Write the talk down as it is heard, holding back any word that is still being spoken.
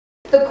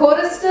the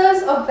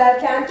choristers of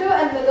Canto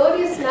and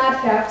Melodious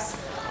Madcaps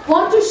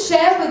want to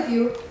share with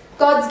you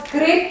God's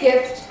great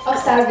gift of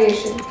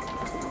salvation.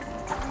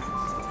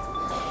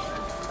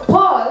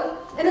 Paul,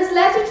 in his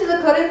letter to the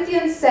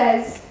Corinthians,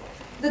 says,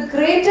 "The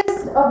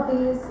greatest of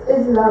these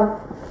is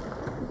love."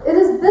 It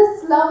is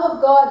this love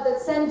of God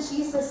that sent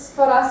Jesus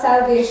for our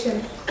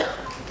salvation.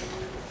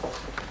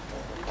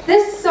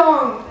 This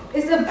song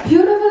is a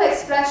beautiful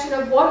expression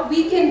of what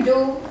we can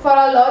do for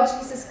our Lord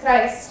Jesus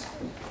Christ.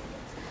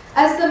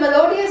 As the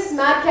Melodious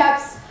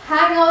Madcaps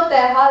hang out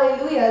their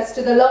hallelujahs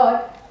to the Lord,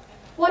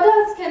 what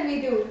else can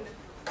we do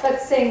but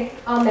sing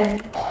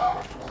Amen?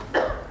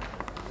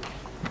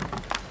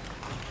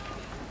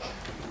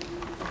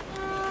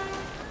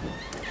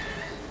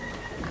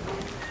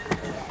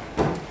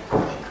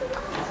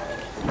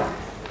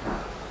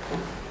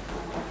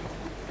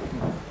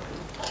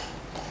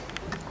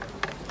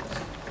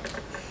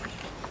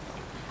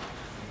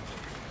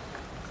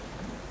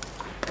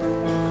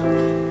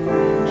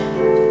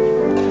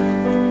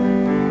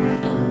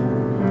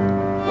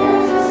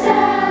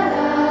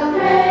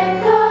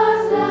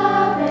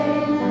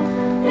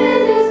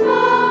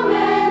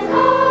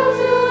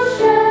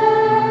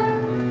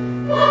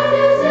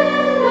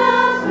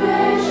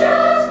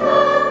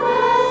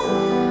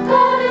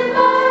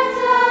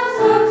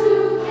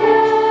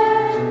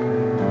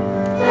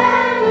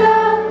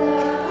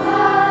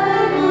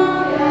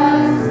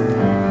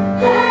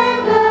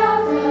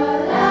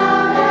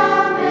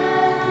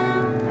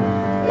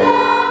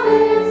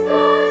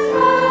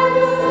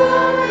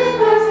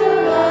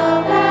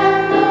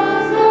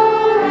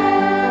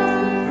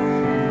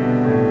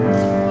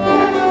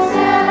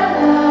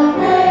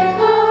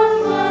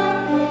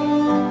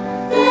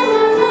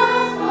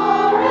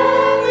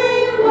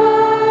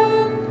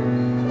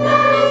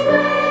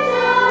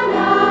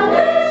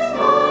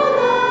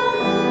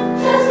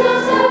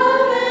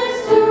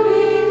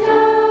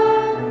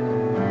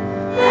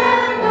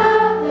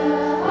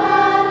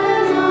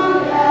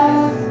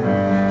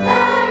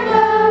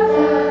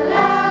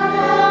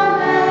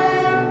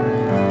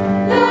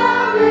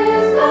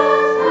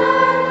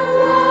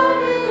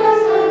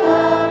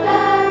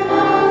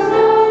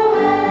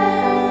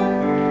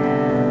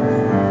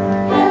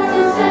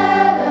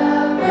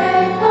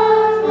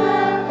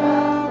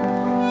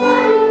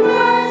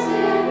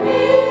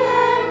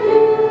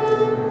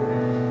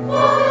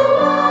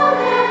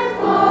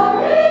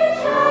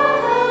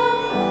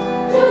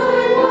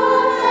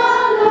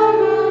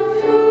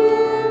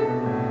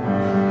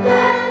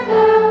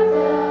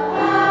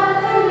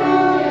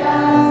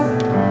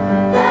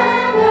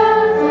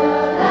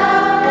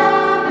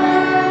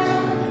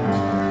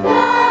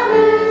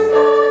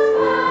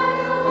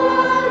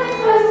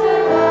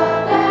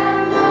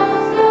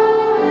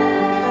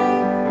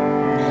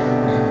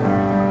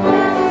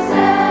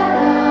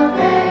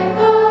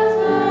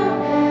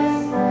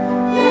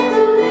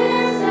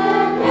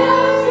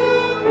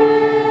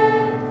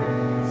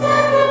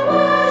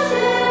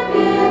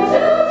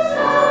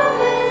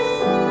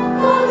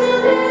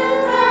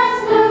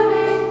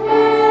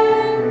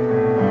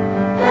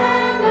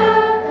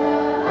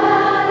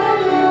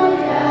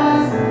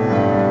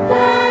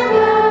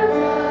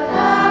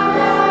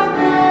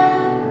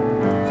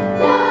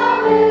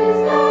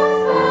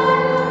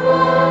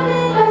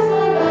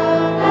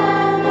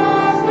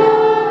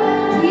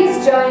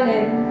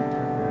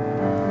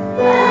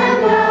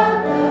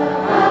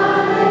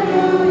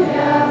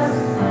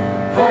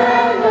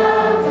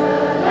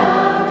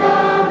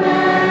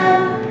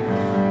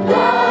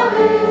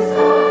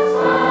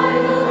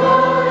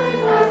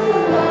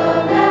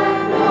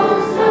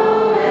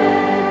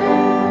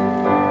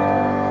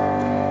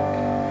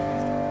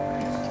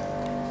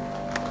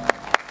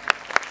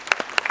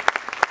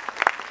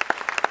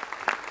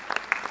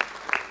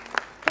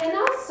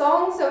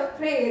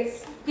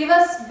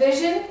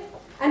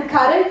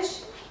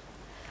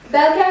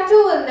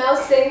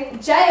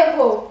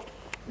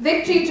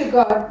 Victory to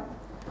God.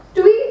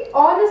 Do we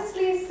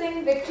honestly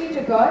sing victory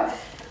to God?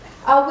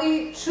 Are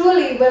we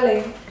truly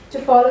willing to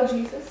follow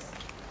Jesus?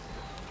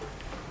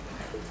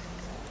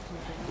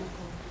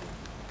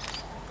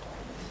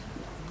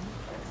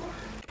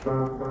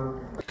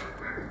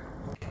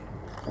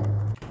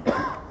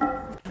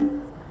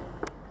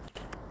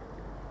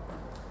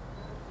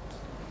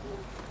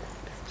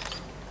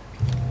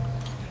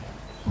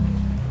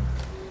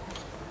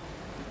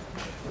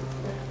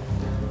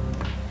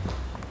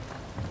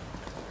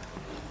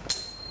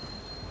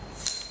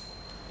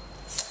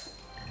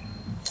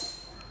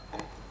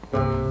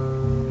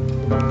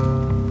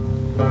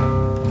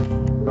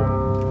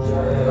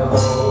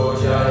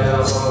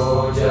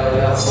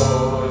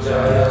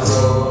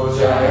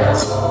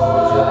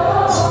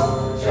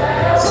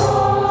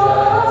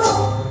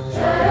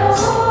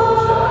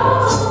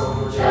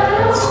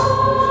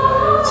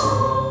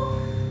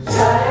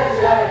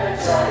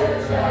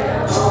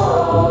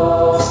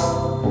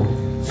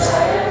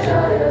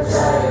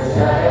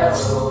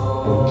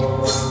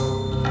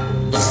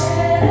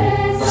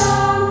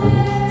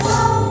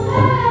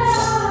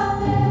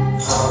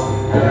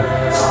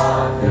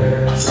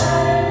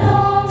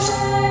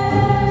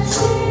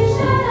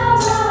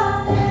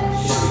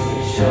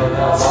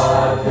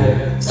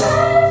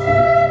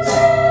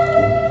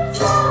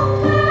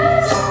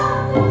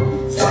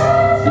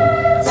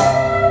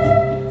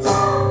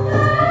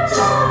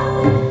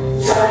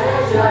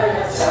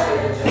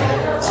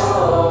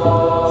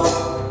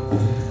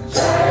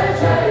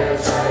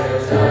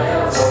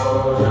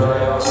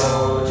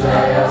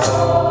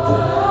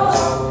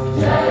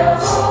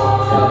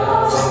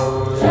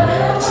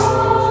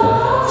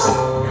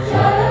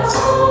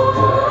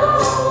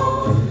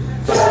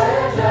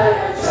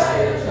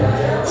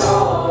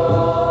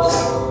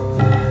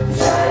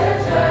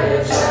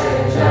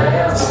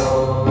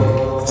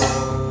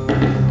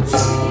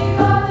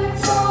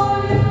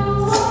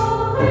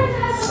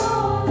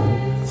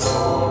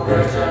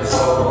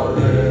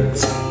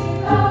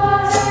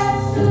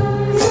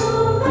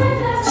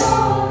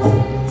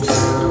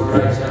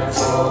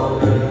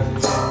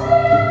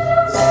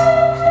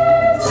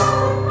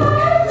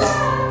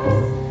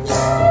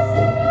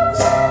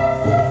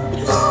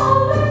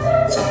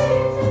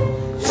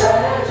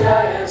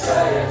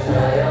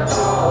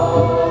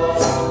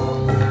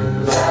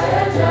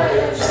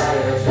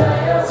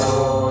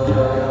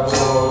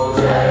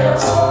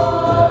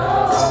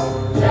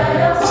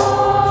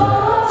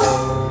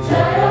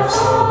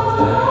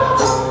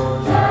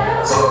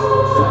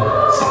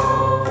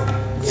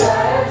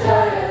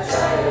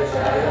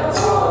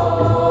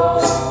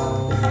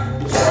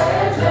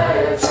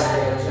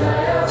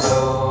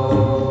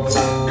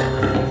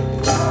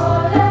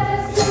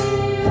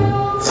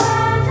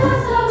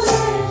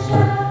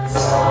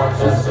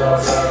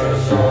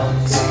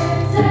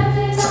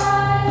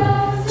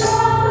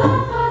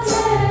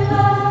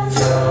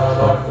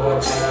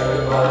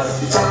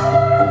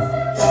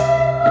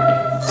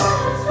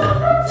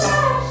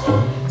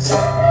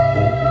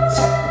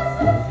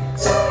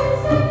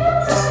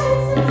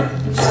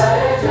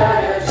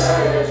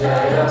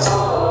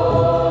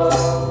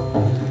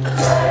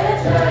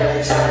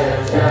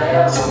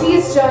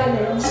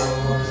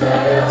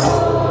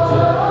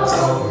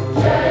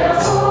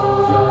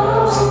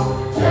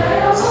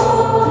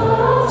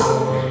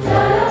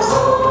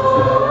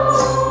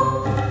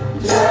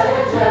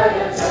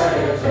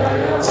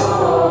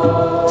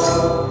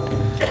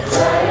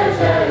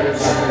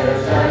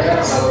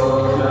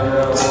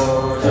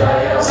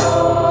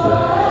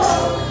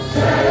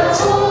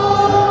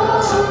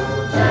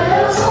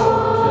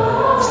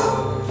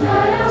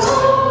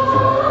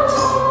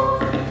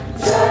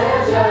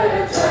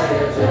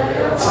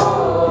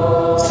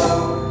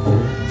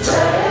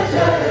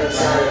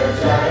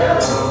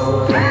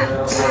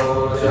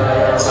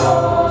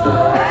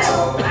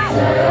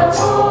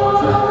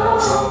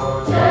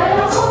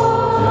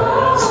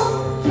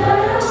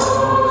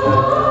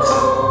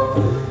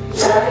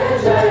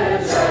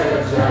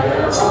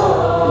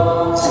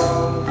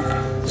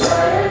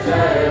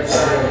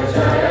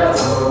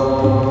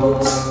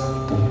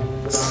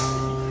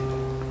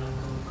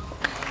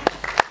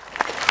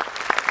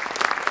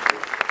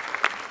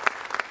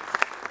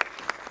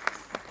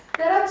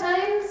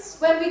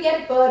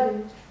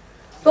 burdened.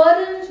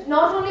 Burdened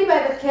not only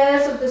by the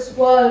cares of this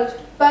world,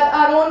 but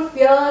our own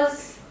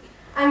fears,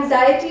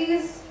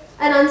 anxieties,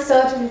 and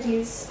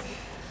uncertainties.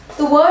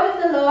 The word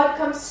of the Lord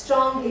comes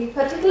strongly,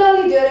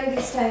 particularly during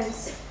these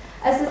times,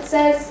 as it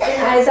says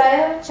in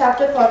Isaiah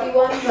chapter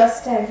 41,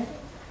 verse 10.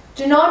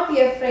 Do not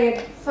be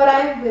afraid, for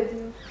I am with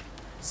you.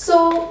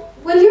 So,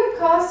 will you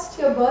cast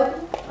your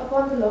burden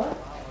upon the Lord?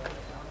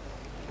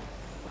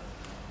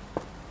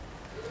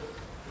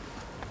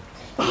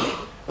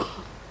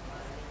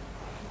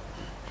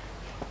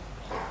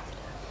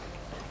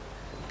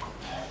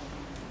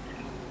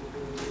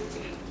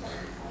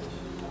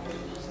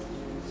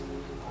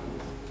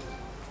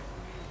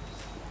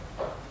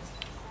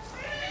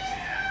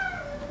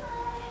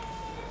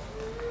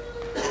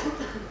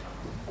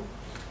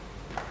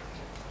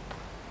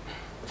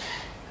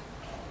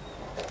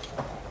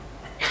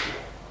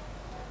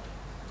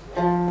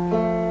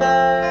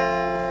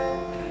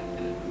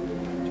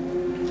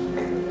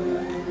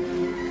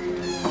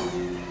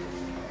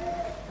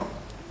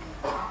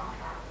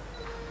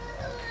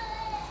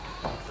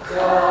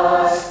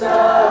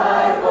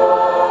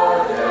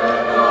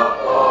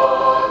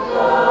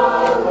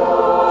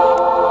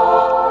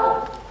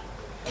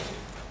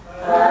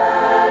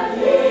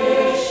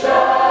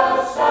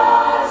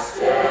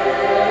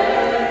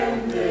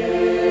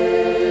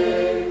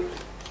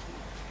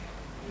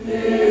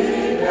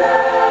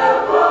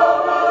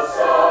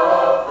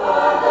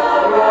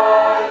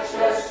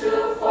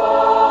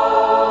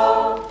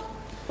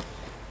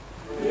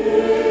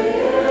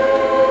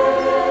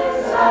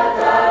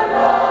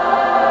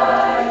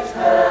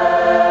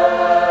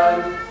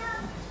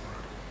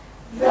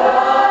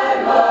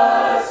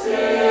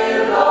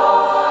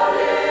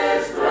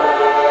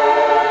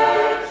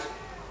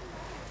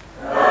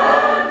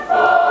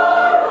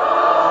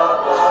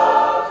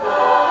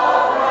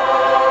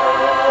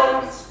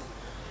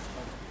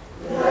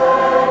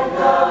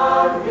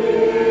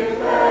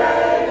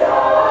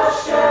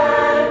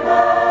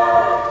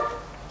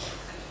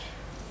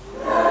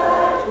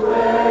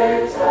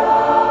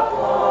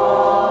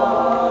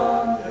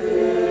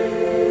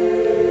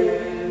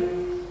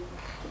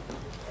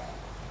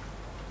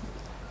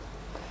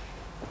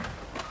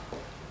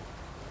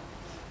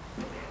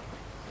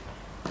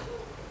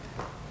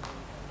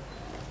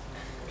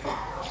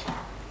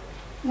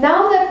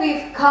 Now that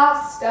we've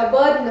cast our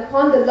burden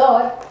upon the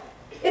Lord,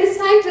 it is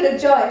time to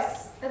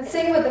rejoice and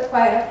sing with the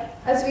choir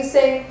as we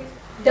sing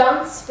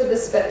Dance with the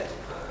Spirit.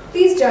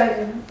 Please join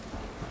in.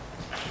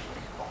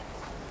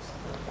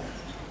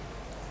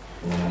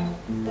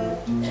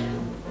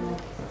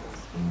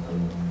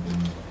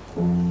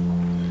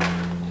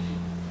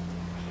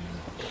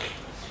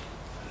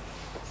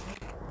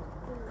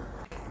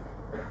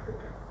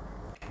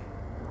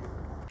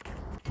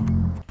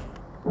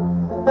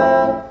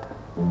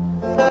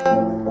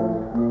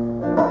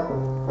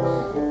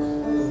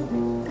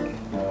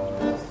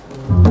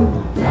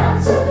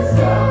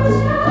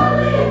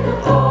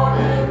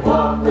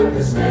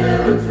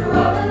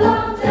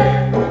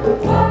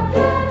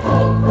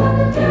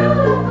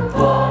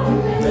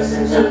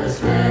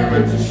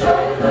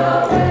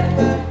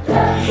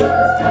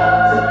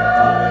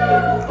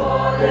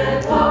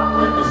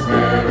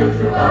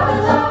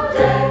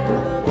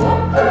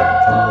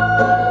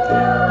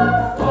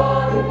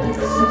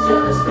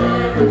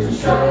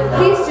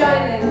 Please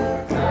join in.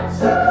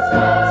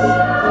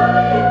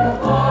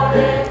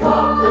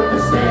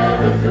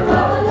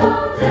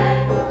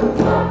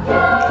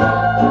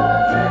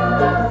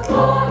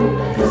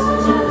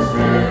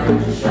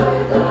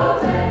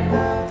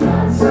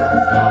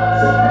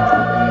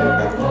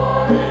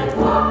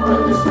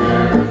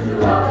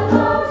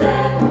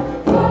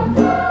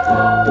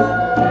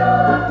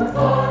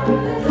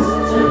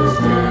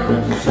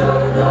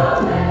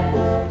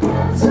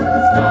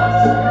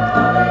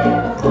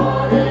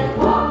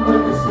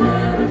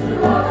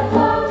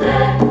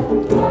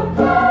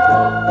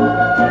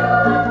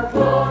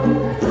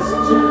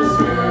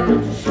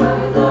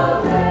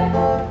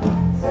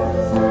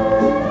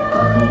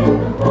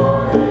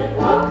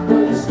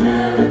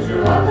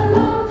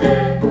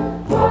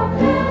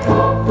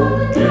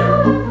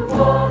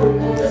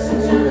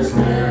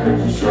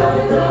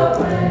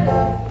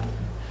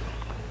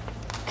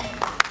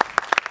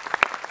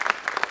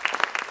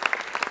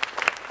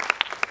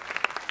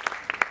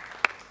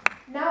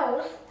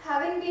 Now,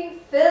 having been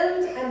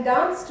filled and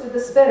danced with the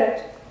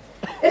Spirit,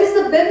 it is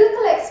the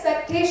biblical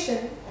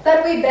expectation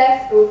that we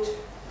bear fruit.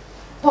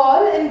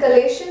 Paul in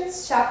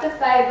Galatians chapter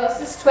 5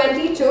 verses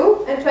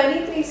 22 and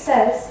 23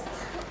 says,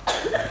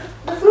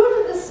 the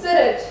fruit of the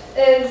Spirit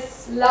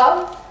is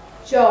love,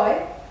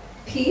 joy,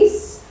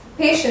 peace,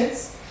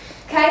 patience,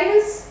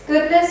 kindness,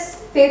 goodness,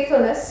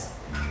 faithfulness,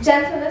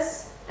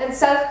 gentleness, and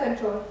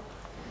self-control.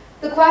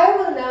 The choir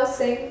will now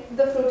sing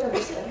the fruit of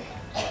the Spirit.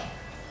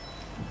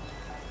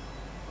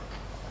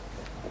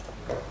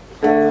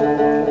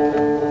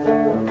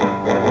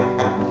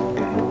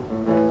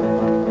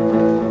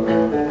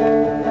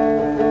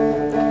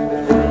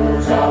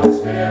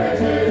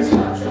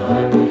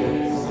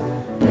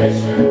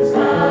 Patience,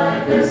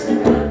 kindness,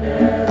 and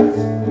goodness.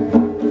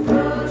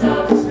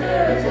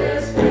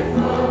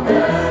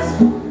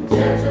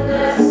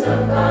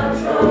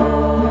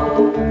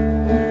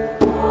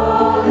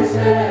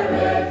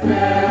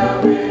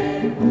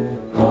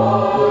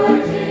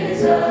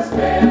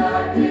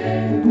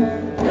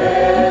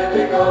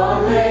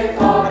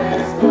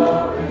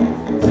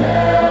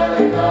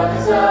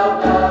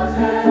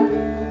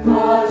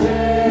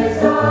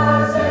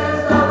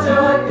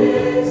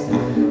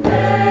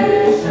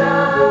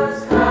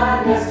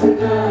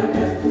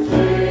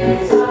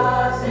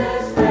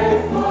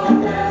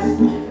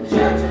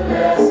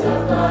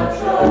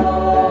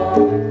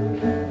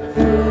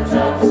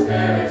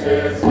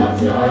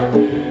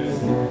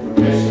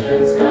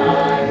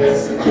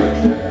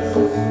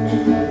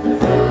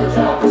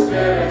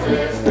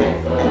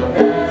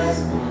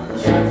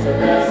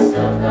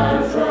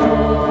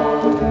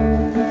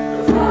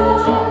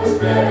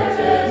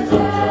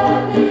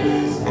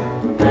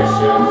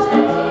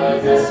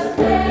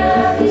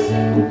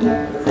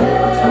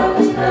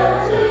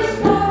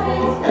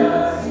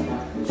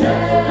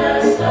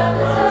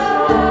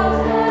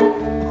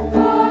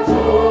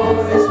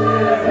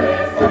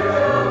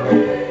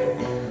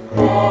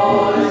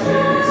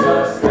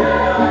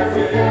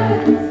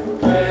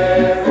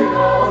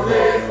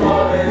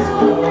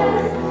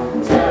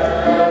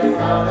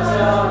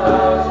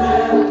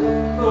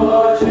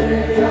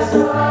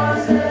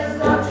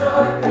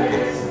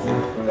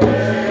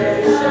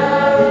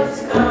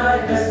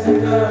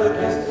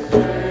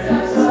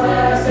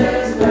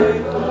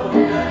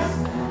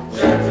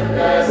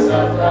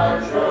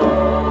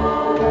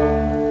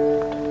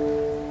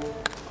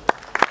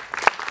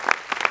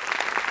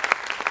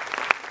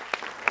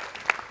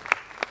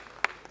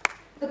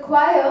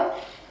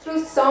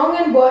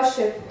 in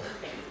worship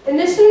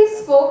initially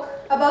spoke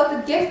about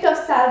the gift of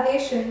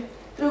salvation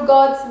through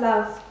God's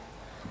love.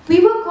 We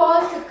were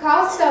called to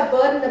cast our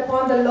burden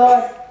upon the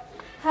Lord,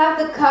 have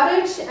the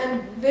courage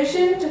and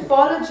vision to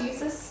follow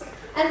Jesus,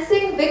 and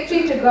sing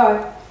victory to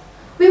God.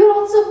 We were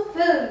also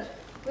filled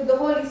with the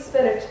Holy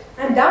Spirit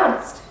and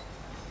danced,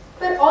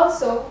 but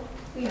also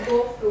we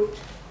bore fruit.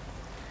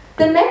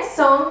 The next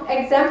song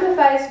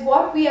exemplifies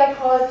what we are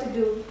called to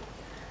do.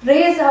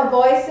 Raise our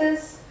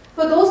voices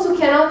for those who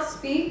cannot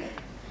speak,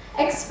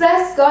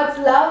 express God's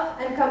love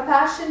and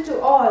compassion to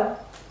all,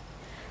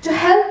 to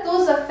help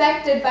those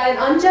affected by an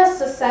unjust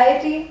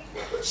society,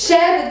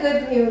 share the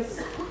good news,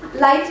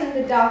 lighten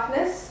the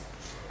darkness,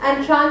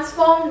 and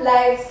transform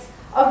lives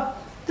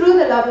through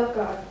the love of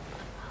God.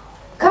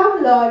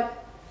 Come, Lord,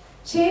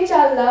 change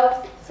our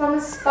love from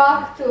a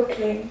spark to a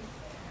flame.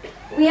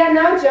 We are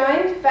now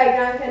joined by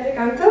Kendrick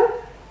Canto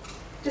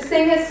to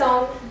sing his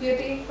song,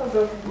 Beauty for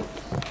Brokenness.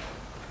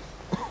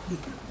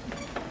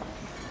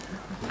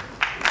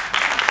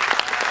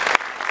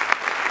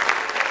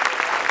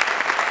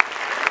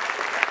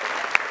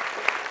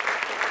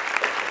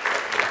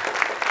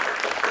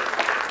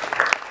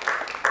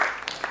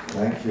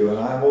 Thank you, and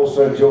I'm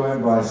also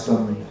joined by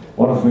some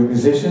wonderful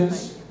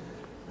musicians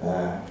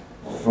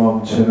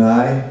from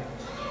Chennai.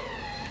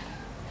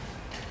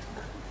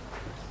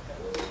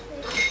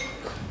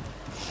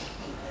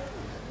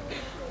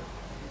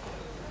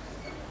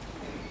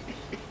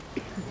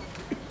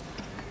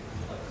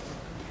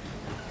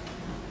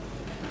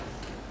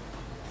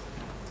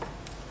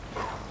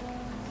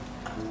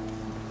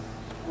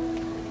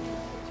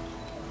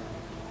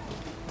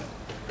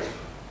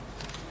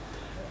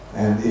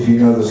 And if you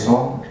know the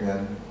song,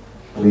 then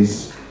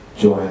please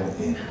join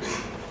in.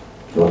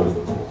 God of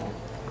the Poor.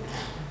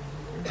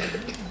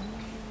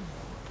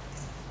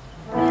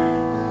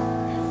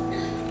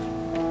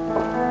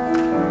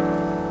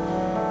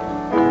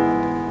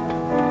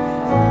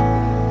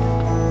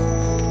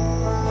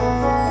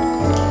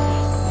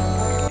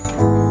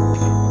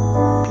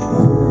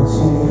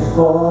 Beauty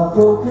for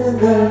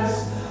brokenness,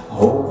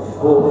 hope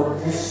for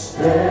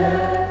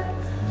despair.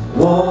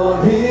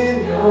 Lord,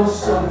 in your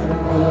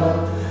suffering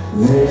world,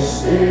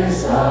 this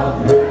is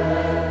our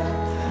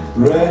prayer.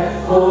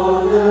 Bread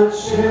for the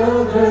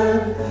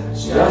children,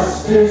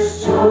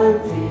 justice, joy,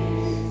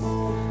 peace.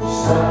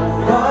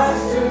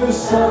 Sunrise to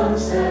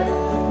sunset,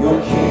 your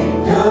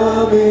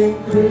kingdom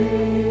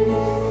increase.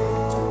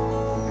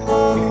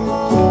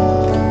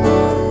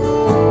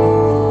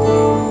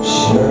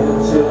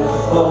 Shelter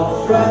for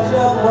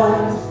fragile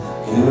hearts,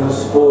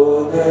 cures for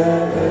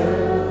their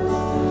ills.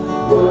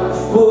 Work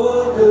for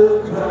the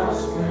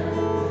craftsmen,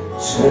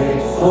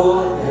 trade for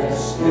their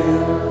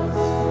skills,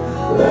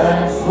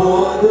 land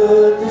for the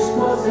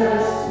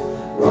dispossessed,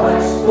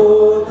 rights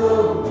for the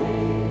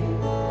weak,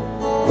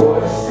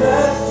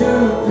 voices to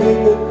plead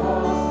the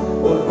cause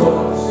of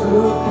those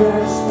who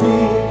can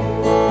speak.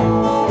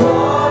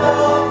 God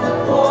of the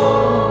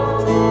poor,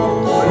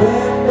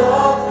 friend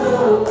of the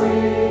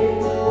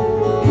weak,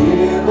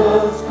 give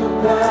us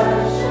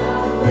compassion,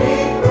 we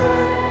pray.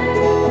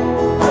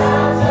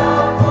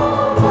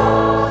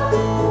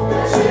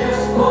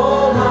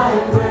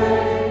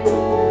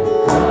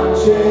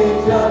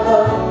 Change our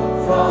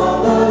love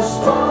from a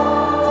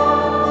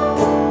spark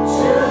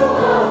to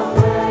a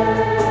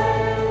flame.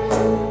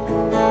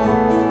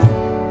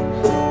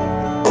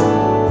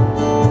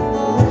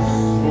 This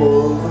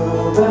world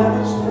will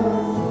vanish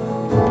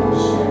from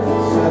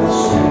oceans and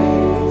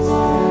streets,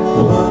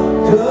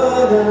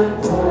 blood and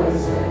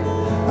poison,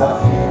 our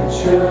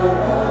future,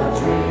 our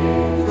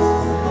dreams.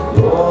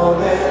 Lord,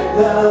 and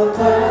our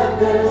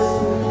madness,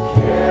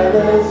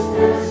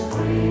 carelessness,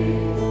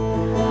 greed.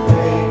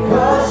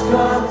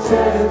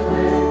 Content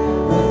with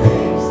the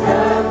things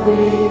that we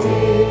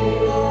need.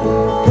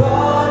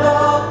 God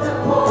of the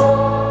poor,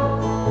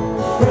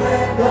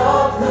 friend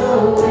of the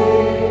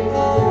weak,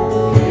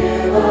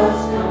 give us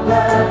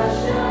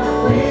compassion,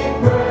 we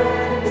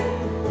pray.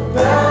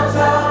 Bounce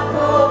our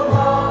cold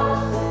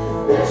hearts,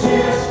 their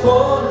tears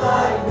fall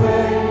like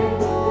rain.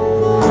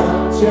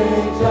 Come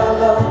change our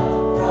love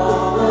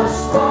from a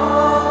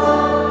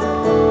spark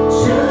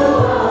to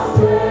a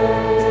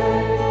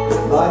flame.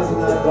 Light in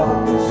the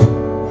darkness,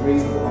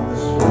 breathe on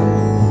this flame.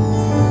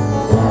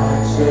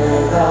 Light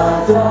in our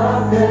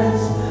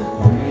darkness,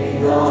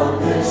 breathe on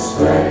this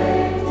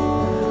flame.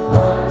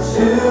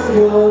 Until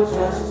your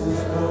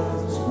justice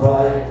burns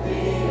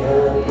brightly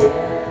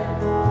again.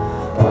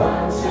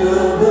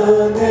 Until the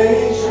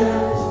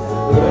nations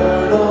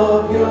learn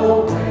of your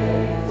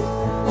ways,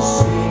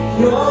 seek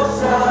your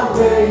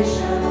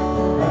salvation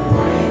and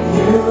bring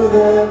you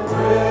their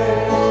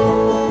praise.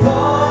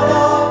 God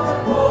of the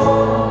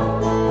poor,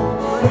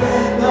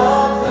 friend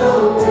of the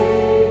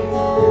weak,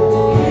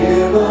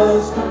 give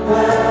us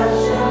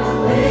compassion,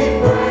 we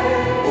pray.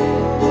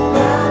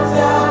 Bounce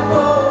our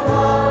cold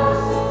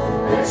hearts,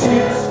 and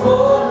tears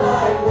fall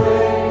like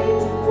rain.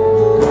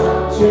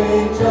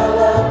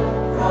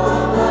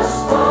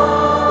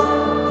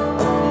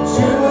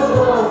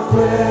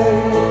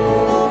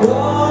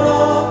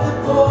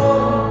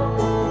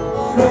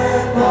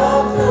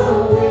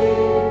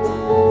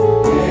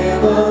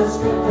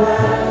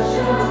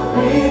 compassion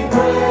we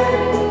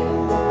pray.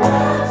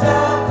 As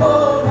our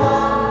cold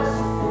hearts,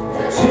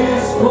 that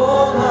tears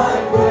fall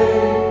like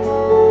rain.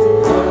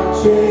 Don't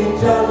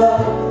change our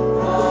love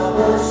from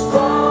a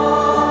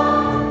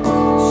storm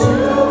to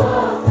a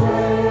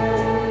flame.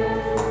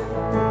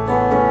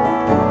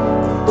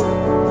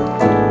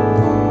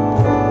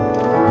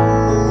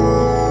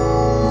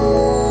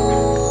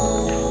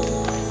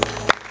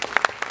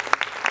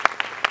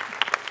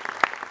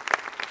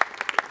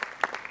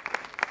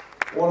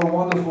 What a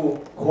wonderful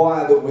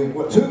choir that we've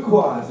got, two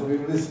choirs that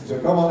we've listened to.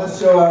 Come on, let's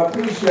show our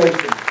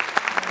appreciation.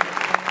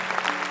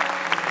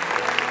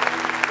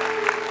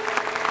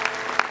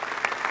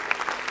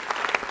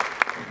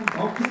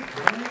 Come on, keep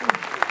playing.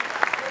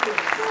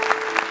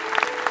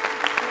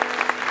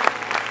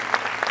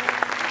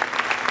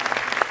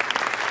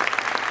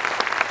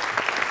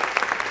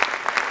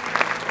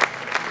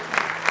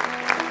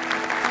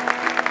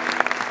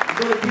 You've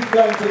got to keep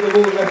going till they've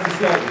all left the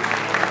stage.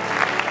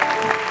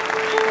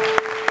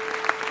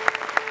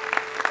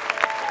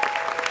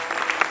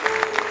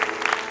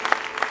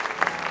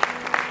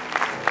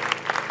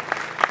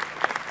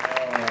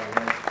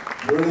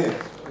 Brilliant,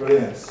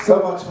 brilliant.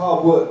 So much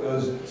hard work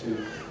goes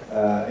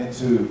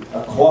into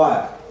a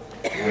choir,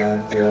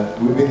 and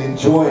we've been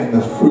enjoying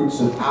the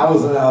fruits of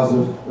hours and hours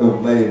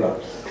of labour.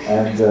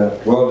 And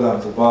well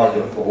done to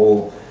Barbara for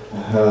all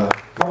her.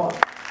 Come on,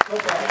 go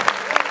Barbara.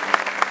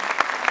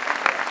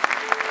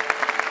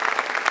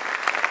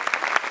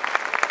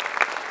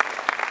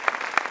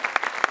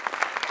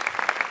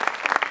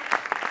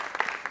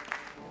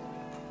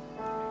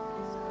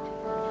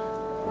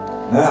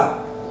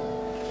 Now,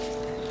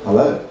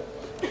 hello.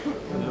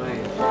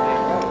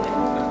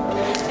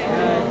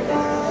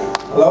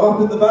 Hello up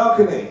in the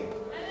balcony.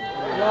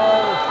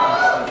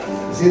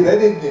 You see, they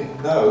didn't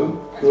even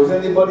know there was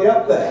anybody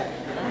up there.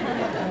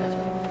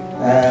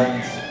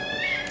 And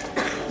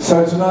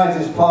so tonight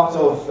is part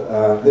of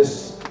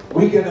this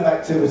weekend of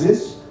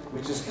activities,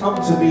 which has come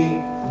to be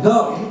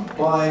known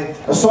by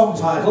a song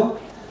title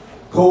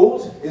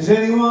called Is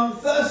Anyone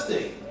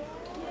Thirsty?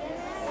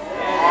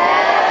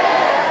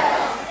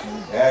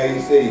 Yeah,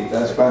 you see,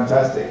 that's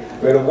fantastic.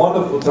 We had a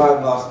wonderful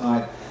time last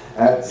night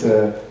at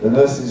the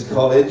Nurses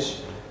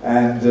College,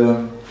 and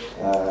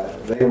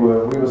we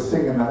were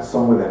singing that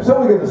song with them. So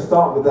we're going to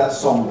start with that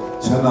song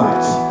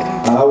tonight,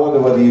 and I wonder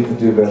whether you could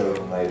do better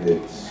than they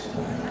did.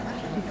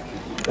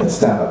 Let's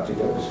stand up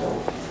together, shall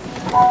we?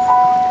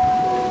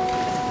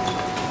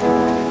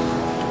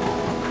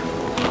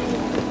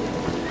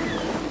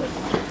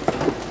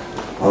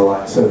 All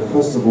right. So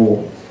first of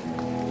all,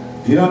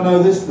 if you don't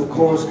know this, the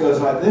chorus goes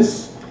like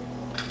this.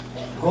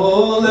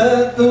 Oh,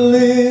 let the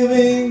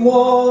living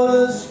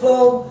waters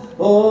flow.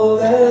 Oh,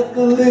 let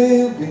the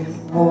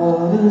living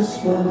waters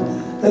flow.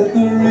 Let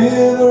the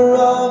river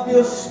of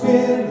your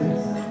spirit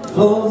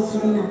flow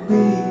through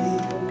me.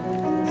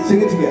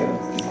 Sing it together.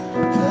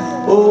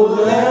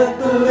 Oh, let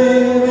the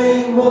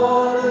living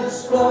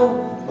waters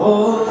flow.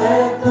 Oh,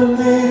 let the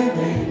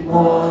living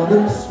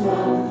waters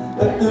flow.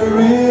 Let the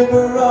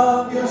river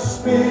of your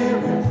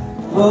spirit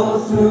flow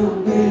through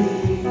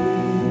me.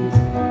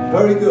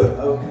 Very good.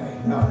 Okay.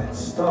 Now let's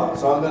start.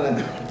 So I'm going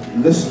to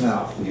listen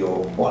out for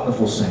your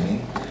wonderful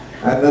singing.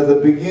 And at the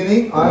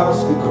beginning, I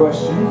ask a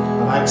question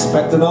and I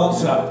expect an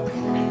answer.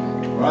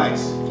 Right.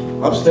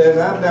 Upstairs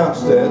and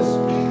downstairs.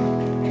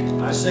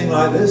 I sing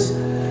like this.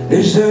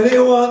 Is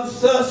anyone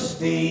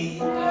thirsty?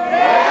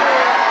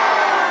 Yes!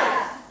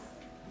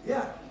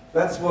 Yeah,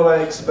 that's what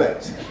I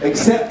expect.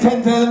 Except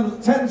 10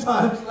 times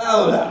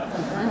louder.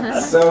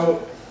 So,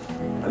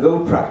 a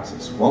little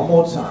practice. One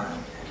more time.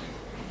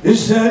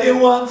 Is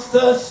anyone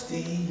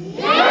thirsty?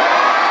 Yes!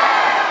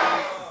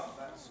 Oh,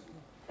 that's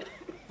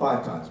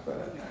 5 times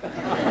better.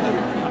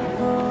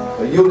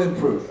 But you'll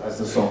improve as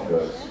the song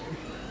goes.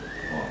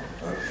 Oh,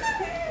 okay.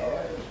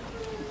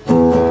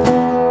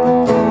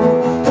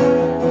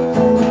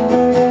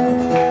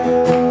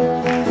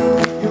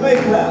 You may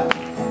clap.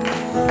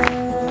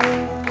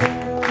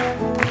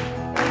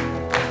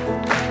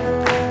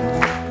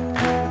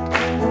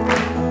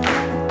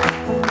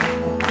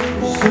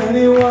 Is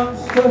anyone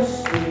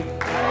thirsty?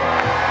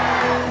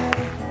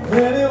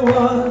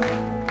 Anyone?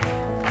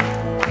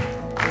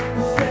 I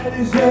said,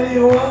 is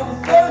anyone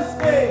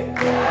thirsty?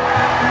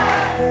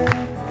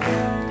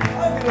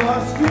 I'm going to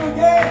ask you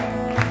again.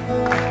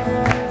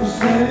 Is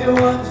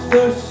anyone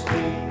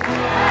thirsty?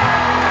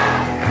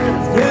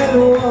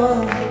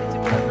 Anyone?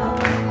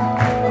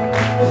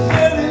 I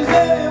said, is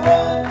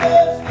anyone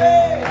thirsty?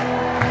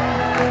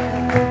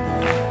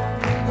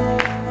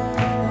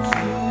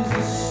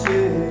 Jesus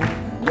said,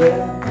 let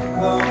them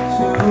come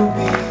to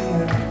me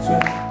and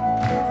drink.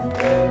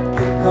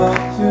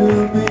 Come to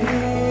me.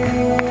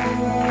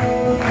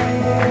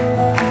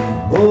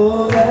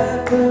 Oh, let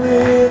the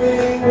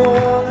living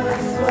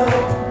waters flow.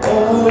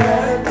 Oh,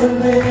 let the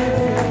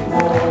living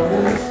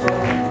waters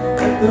flow.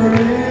 Let the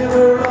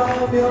river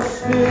of your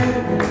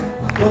spirit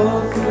flow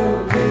through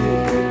me.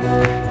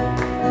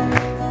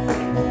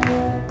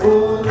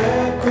 Oh,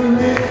 let the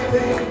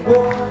living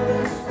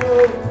waters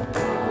flow.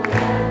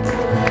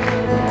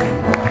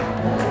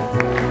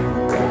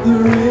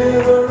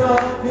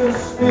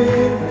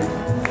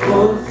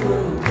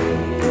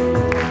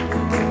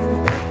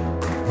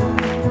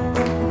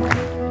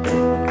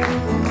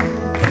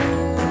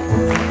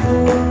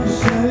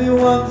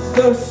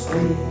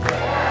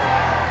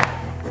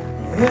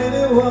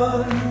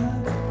 anyone?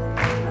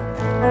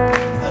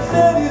 I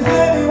said, is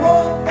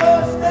anyone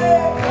thirsty?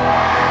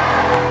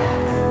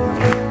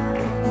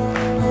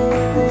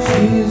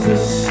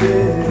 Jesus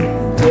said,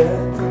 let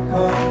them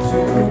come to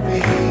me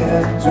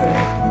and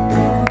drink.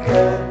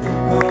 Let them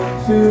come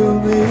to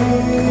me.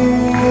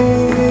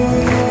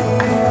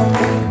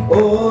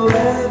 Oh,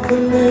 let the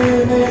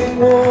living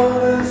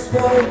waters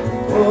flow.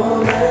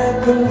 Oh, let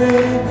the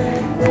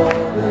living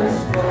waters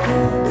flow.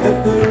 Let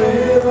the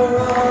river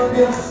of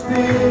your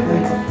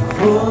spirit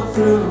flow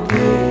through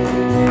me.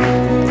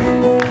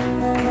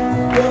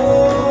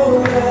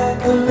 Oh, let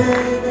the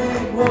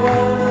living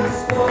waters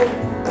flow.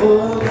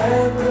 Oh,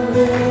 let the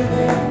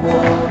living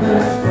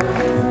waters flow.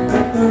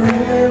 Let the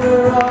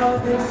river of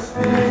your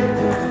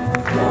spirit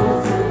flow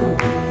through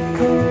me.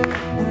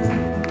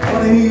 I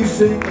want to hear you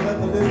sing, let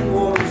the living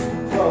waters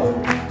flow.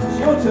 It's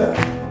your turn.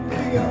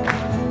 Here you go.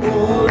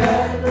 Oh,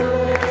 let the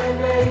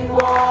living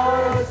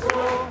waters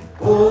flow.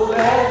 Oh,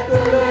 let the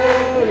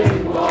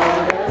living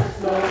waters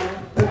flow.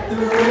 Let the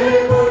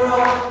river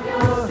of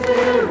your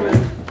spirit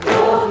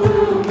flow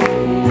through me.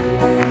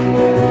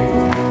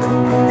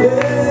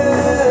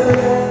 Yeah,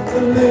 let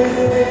the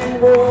living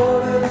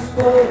waters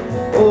flow.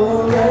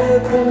 Oh, let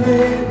the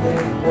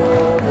living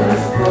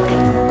waters flow.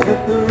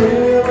 Let the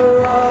river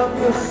of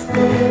your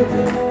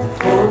spirit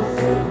flow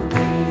through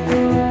me.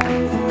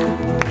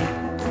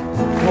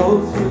 Flow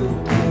through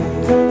me.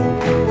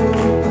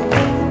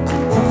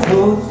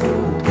 Flow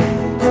through me.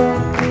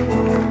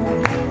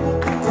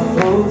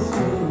 Flow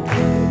through me.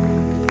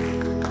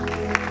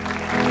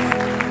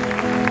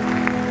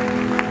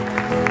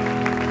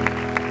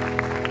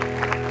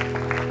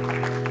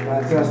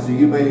 Fantastic.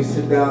 You may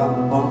sit down in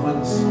a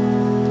moment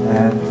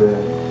and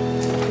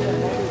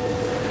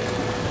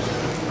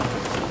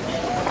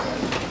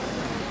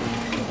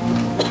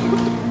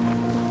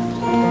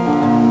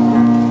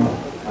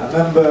I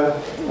remember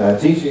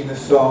teaching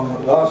this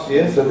song last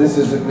year, so this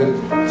is a good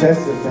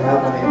test as to how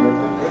many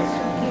remember it.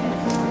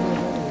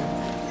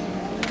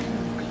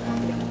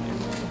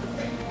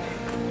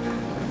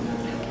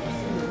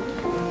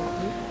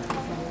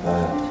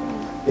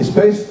 It's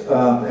based,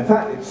 in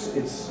fact,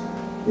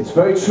 it's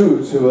very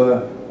true to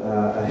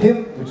a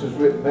hymn which was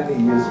written many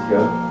years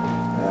ago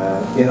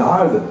in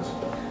Ireland,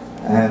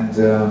 and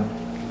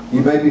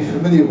you may be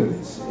familiar with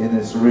it in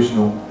its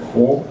original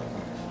form.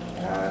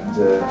 And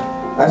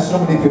as so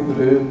many people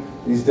do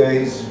these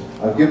days,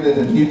 I've given it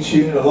a new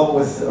tune I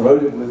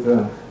wrote it with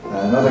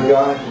another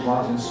guy,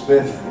 Martin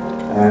Smith,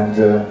 and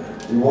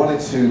we wanted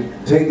to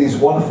take these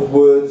wonderful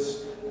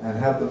words and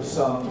have them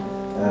sung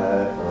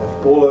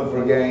all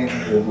over again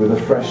with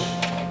a fresh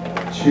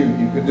tune.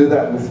 You can do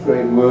that with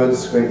great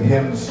words, great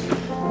hymns,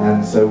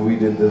 and so we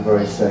did the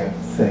very same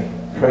thing.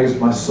 Praise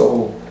my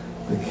soul,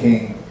 the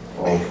King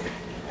of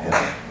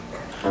heaven.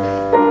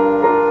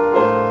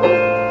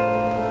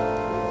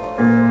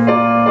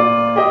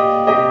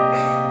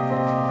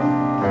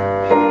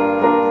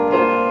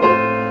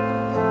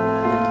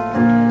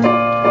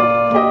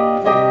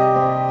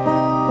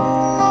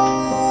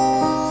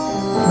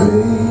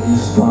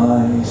 Praise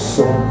my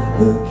soul,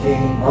 the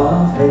King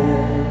of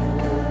heaven.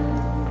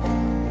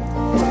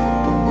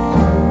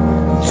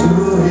 To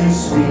his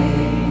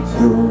feet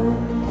your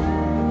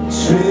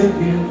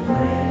tribute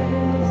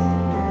bring.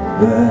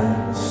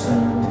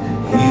 Ransomed,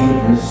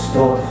 healed,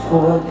 restored,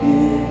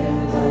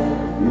 forgiven.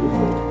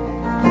 Beautiful.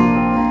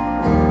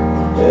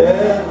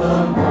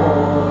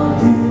 Evermore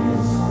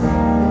his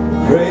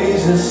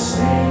praises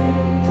sing.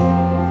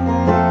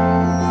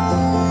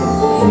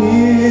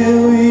 Here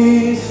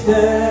we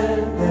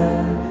stand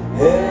at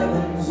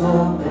heaven's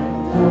open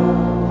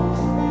door.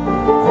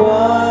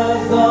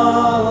 Choirs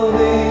of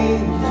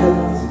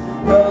angels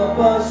help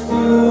us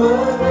to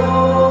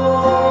adore.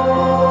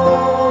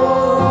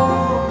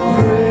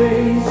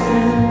 Praise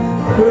him,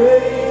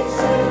 praise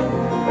him,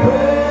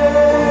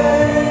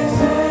 praise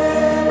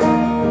him.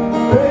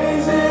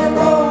 Praise him,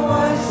 oh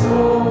my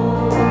soul.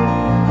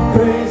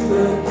 Praise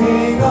the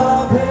King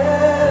of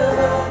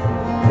heaven.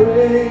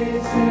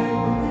 Praise him,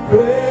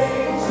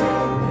 praise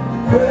him,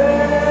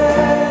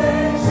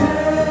 praise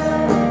him.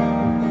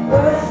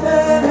 Earth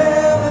and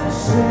heaven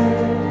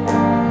sing.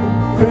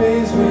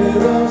 Praise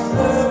with us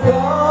the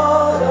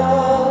God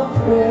of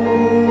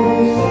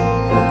praise.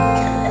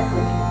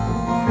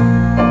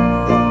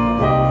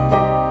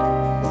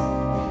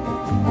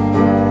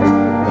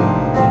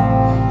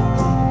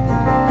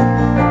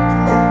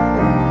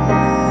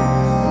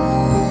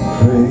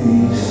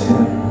 Praise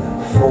him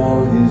for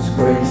his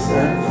grace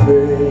and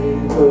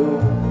favor.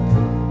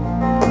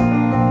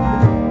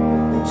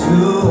 To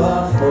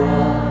our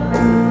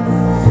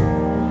fathers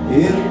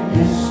in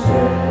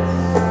distress,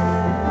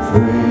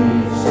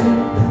 praise him,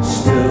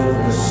 still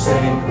the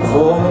same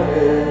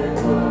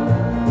forever.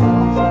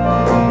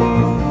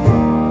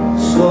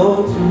 Slow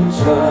to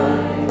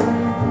chide,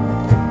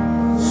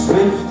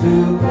 swift to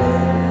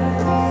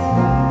bless.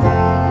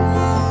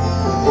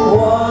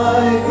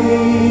 Why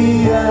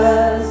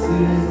as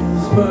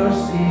his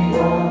mercy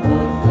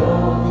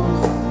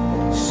overflows,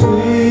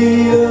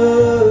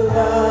 sweeter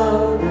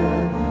louder,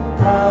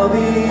 how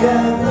the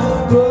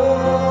anthem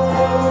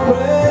goes,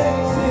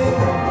 praise Him,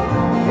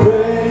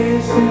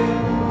 praise Him,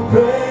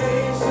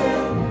 praise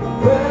Him,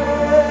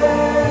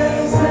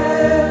 praise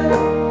Him,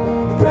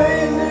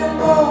 praise Him,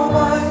 oh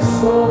my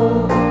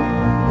soul,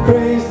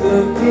 praise the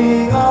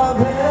King of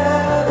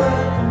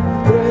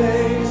heaven,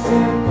 praise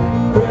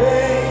Him,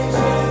 praise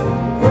Him,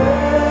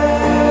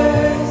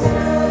 praise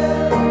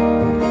Him,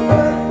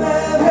 earth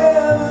and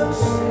heaven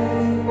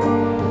sing,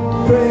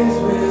 praise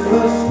with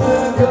us the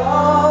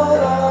God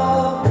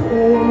of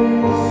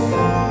grace.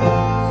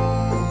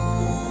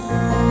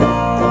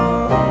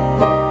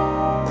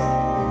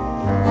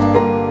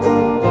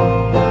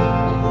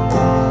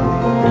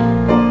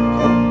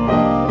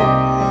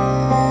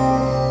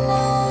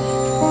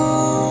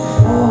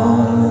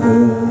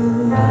 Father,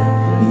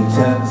 He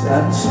tends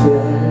and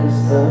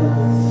spares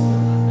us.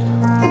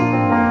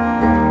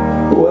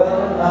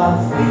 Well, our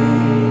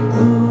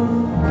feeble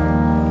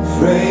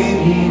frame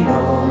He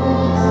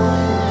knows.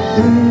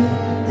 In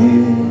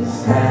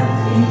His hand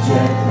He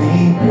gently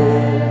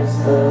bears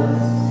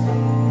us,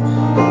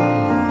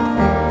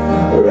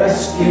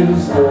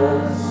 rescues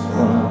us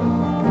from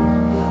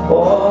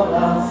all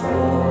our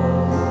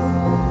foes.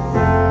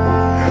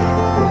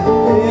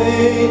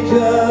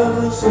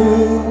 Angels who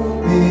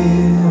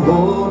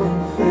behold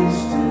Him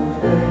face to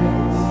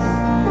face,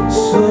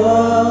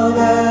 sun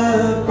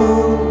and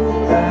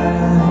moon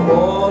and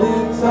all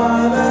in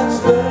time and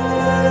space,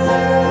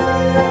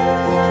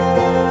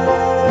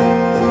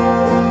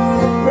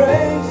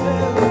 praise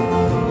Him,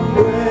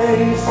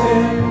 praise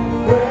Him,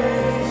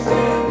 praise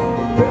Him,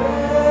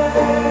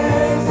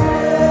 praise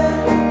Him,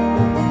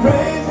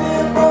 praise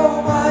Him,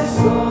 oh my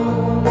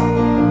soul,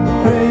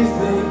 praise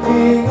the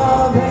King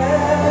of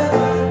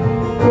heaven,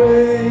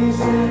 praise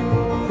Him,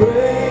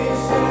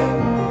 praise Him,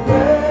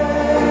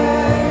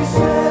 praise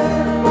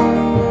Him,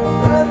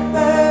 earth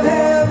and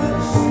heaven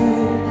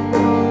sing,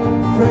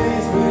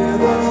 praise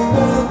with us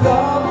the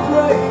God,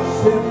 praise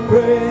Him,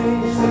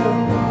 praise Him,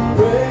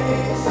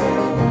 praise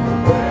Him,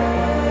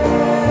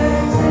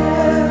 praise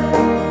Him,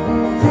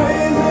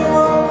 praise Him,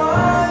 oh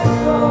my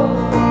soul,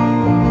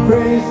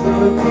 praise the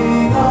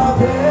King of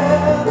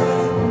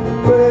heaven,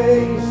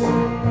 praise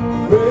Him,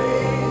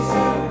 praise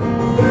Him,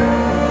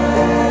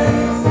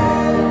 praise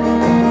Him,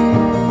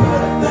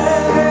 earth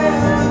and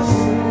heaven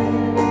sing,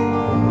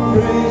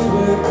 praise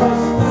with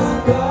us the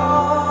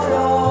God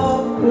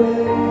of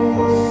grace.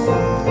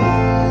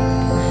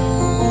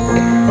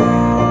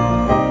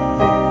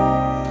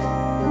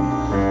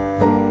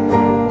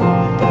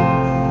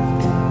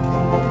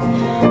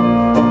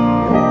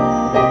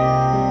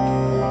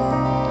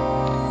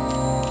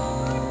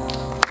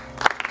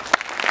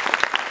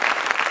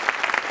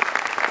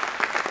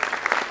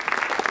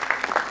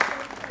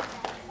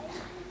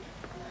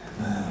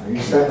 You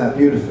sang that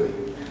beautifully,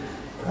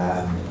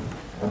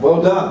 and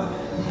well done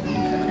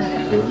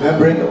for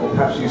remembering it, or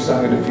perhaps you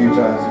sang it a few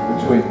times in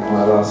between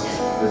my last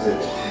visit.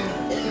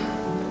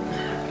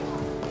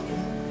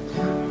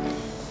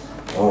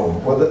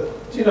 Oh, well,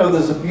 do you know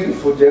there's a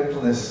beautiful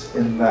gentleness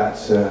in that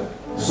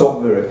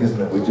song lyric,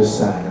 isn't it, we just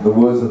sang, and the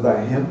words of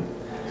that hymn.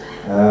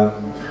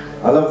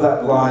 I love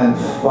that line,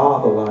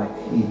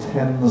 Father-like, He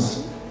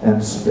tends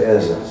and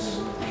spares us.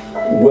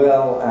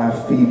 Well, our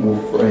feeble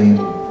frame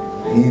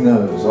He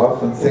knows. I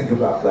often think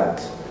about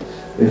that.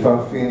 If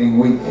I'm feeling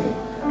weak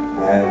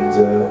and,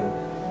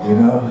 you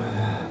know,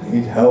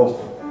 need help,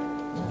 I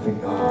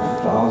think, oh,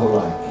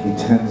 Father-like, He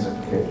tends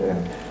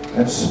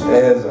and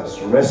spares us,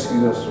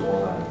 rescues us from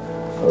all our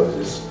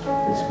foes.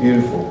 It's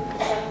beautiful.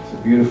 It's a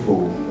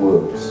beautiful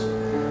words.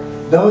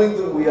 Knowing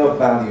that we are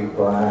valued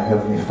by our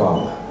Heavenly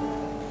Father.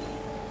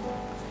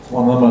 It's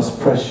one of the most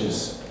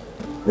precious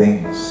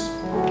things.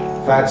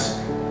 In fact,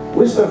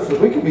 we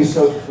can be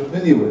so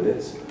familiar with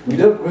it, we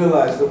don't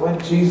realize that when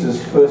Jesus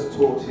first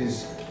taught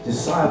His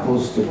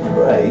disciples to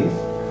pray,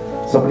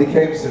 somebody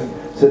came to Him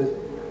and said,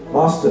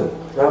 Master,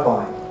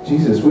 Rabbi,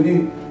 Jesus, will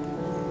you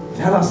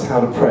tell us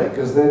how to pray?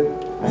 Because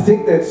I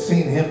think they'd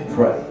seen Him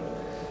pray,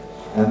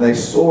 and they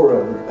saw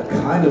a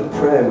kind of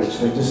prayer which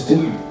they just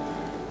didn't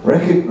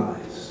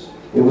recognize.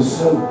 It was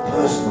so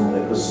personal,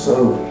 it was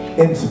so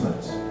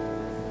intimate.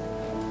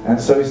 And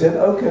so He said,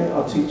 okay,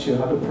 I'll teach you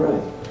how to pray.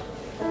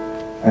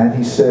 And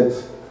He said,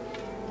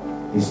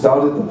 He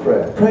started the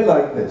prayer. Pray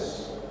like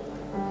this.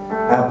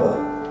 Abba,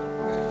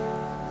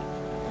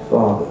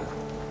 Father,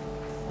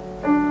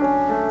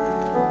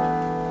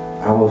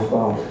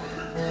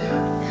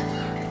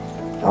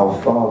 our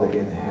Father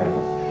in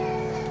heaven.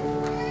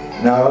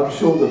 Now, I'm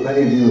sure that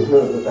many of you have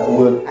heard that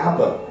word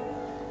Abba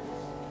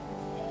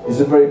is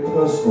a very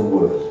personal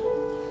word.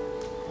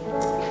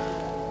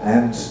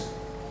 And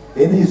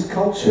in his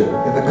culture,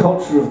 in the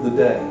culture of the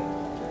day,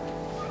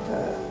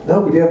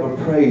 nobody ever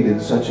prayed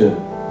in such a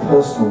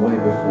personal way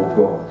before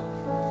God.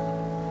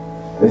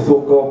 They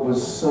thought God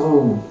was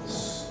so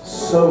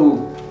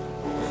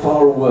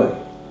far away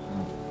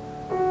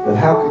that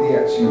how could He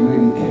actually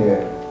really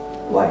care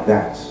like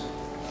that?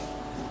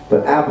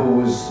 But Abba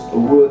was a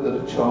word that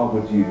a child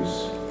would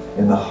use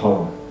in the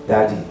home.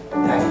 Daddy,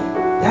 Daddy,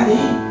 Daddy.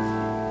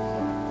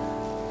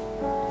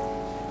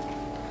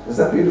 Is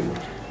that beautiful?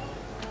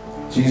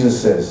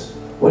 Jesus says,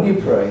 when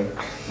you pray,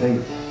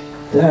 say,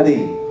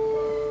 Daddy,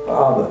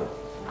 Father.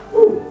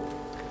 Woo.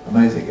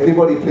 Amazing.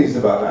 Anybody pleased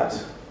about that?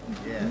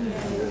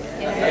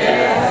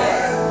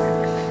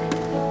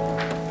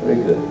 Very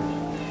good.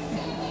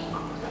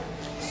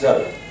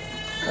 So,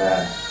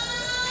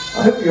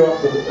 I hope you're up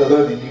for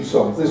learning new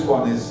songs. This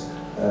one is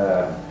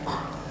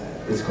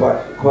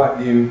quite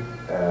new.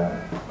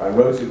 I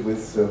wrote it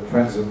with some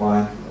friends of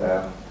mine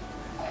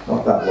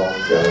not that long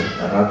ago,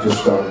 and I've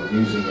just started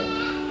using it.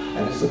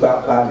 And it's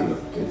about value.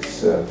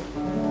 It's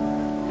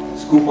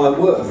called My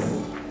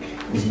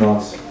Worth Is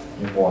Not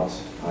in What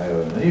I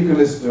Own. And you can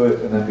listen to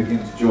it and then begin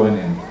to join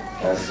in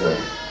as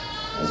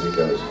it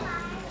goes on.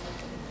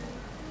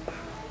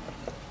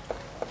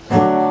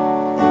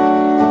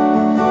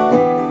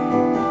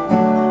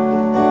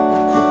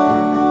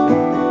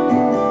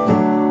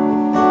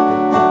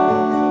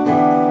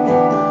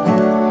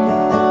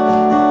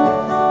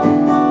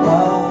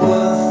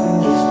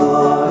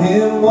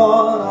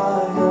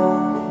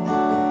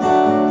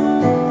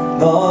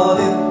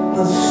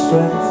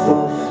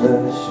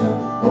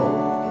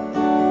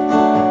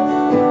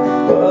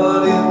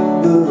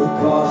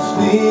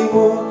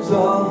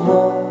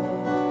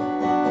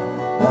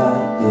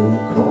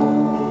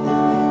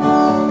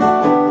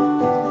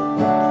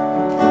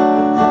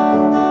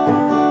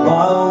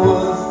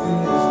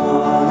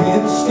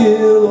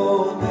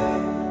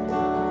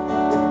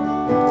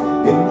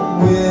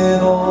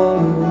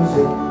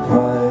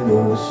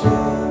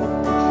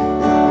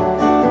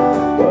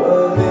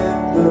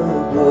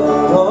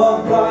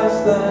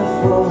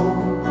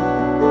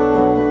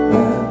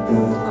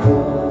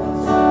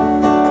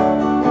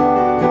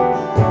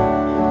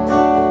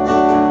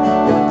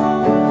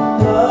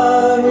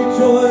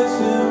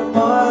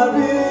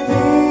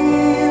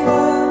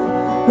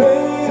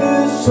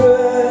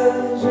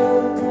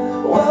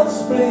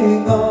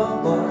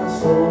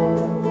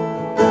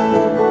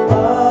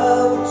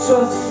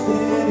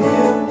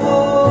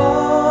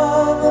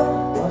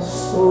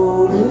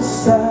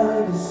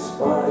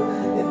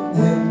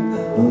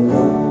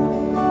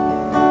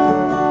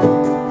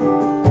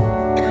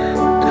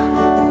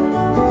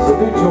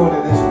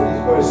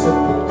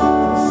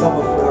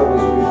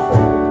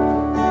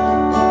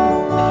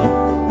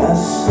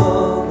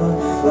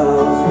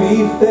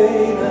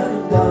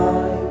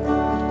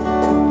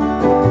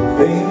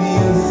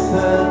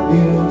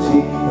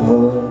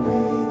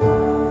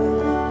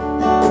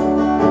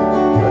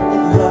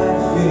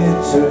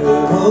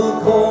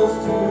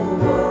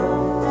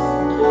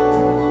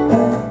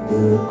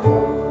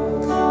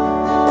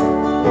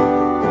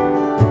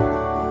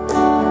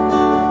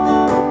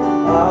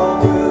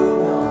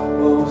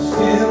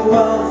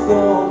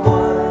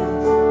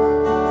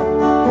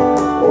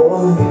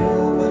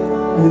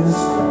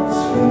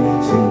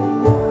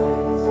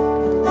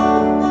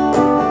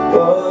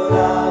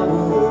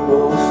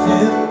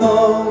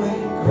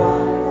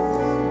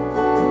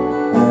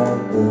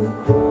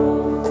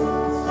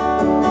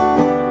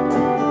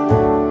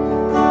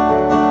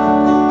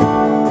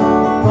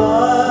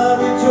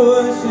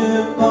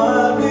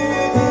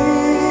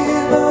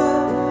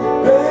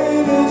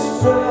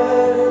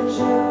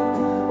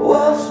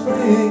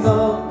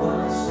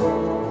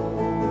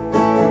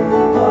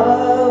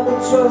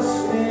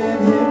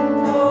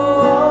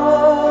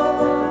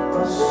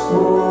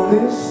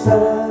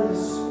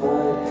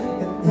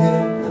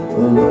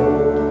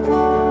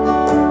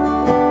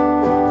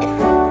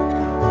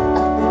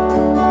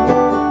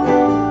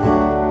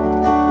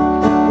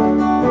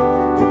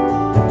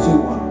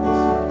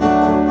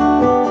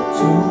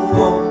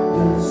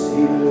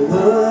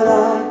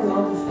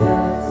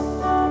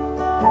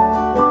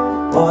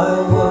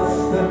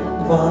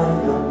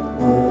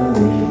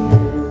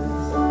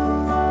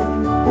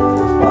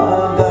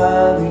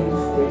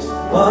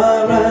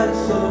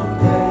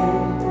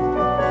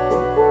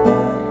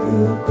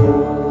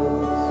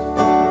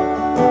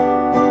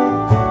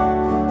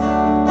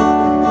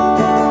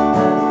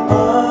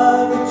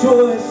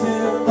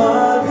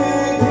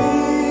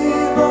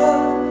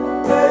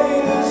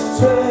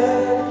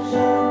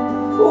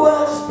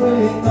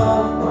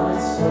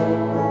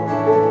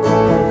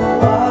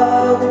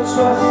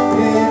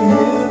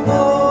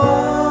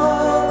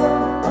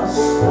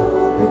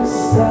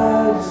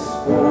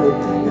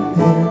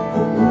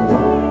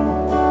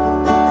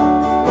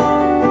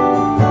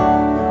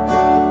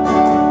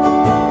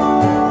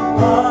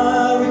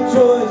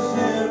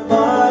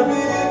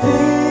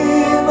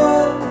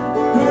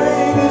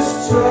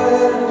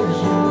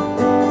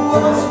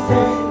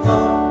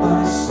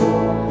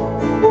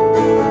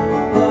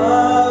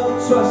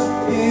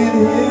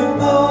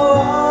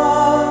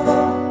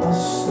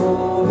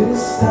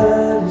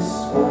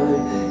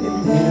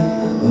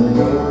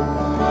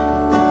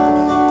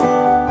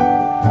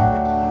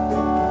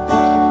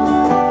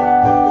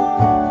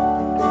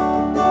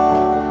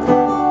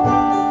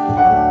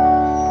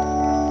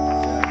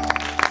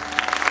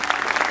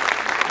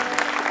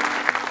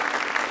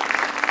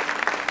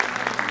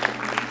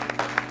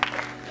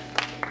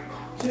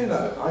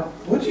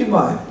 Would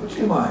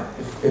you mind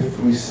if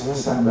we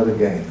sang that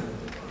again?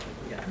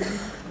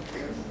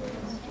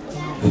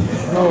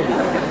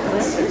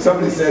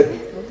 Somebody said,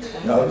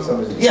 no,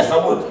 somebody said, yes, I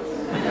would.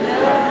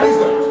 Please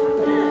don't.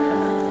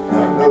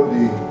 No,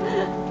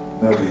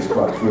 nobody's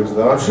quite true to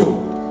that, I'm sure.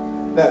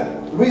 Now,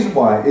 the reason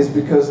why is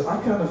because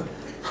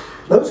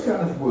those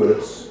kind of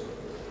words,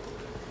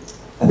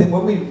 I think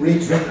when we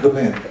re-drink them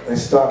in, they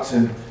start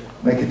to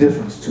make a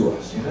difference to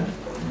us, you know?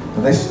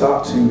 And they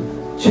start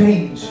to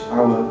change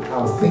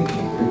our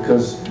thinking,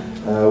 because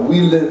we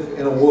live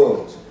in a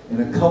world,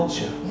 in a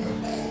culture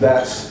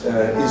that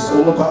is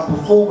all about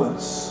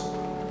performance.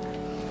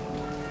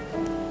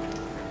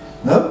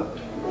 No?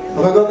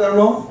 Have I got that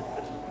wrong?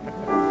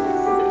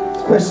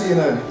 Especially in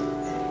a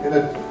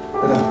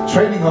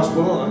training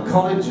hospital and a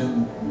college,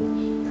 and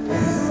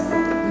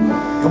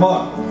come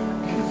on.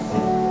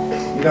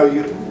 You know,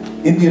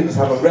 Indians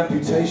have a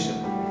reputation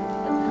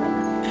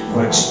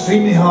for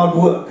extremely hard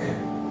work,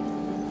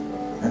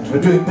 and for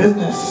doing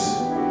business,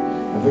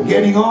 and for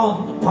getting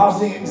on, and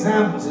passing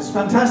exams. It's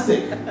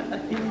fantastic.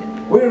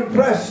 We're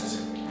impressed.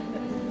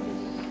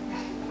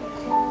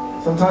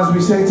 Sometimes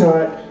we say to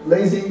our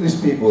lazy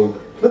English people,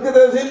 look at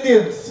those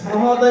Indians, how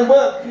hard they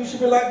work, you should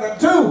be like that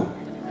too.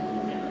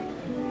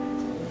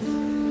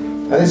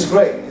 And it's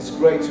great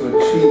to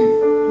achieve.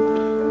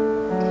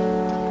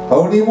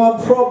 Only one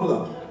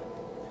problem: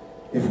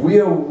 if we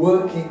are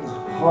working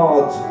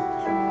hard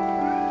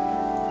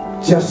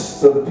just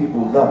so that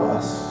people love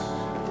us,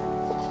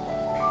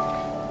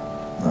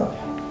 no,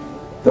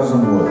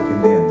 doesn't work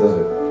in the end, does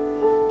it?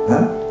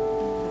 Huh?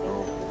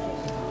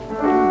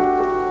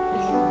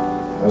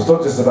 It's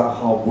not just about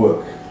hard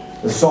work.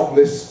 The song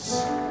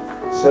lists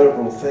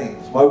several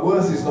things. My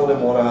worth is not in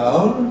what I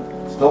own.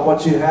 It's not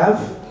what you have.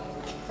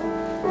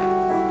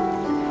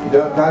 You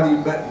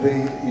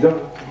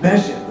don't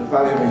measure the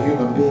value of a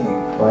human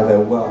being by their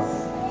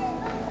wealth.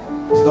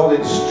 It's not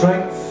in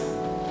strength.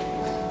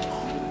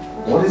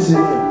 What is it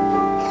in?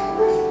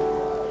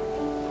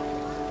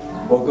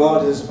 Well,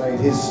 God has made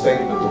His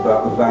statement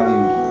about the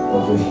value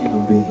of a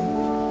human being,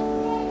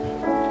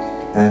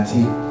 and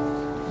He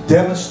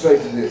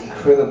demonstrated it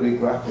incredibly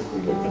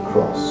graphically at the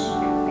cross.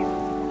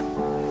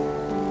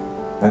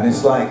 And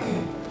it's like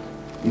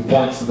He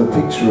points to the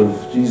picture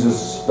of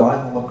Jesus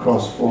dying on the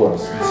cross for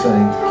us and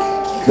saying,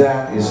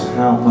 that is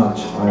how much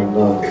I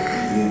love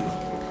you.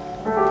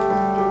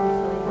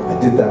 I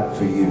did that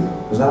for you.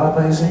 Was that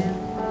amazing?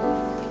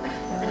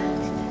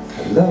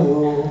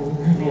 Hello.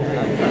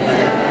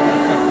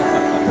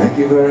 Thank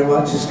you very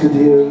much. It's good to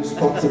hear a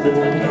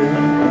responsibility.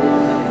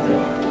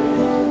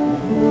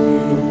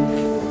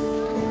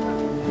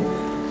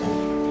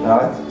 Now,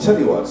 I tell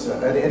you what,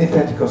 any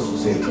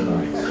Pentecostals here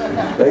tonight,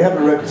 they have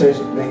a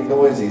reputation of being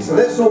noisy, so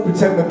let's all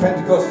pretend we're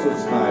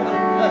Pentecostals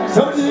tonight.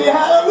 Somebody say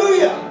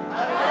hallelujah!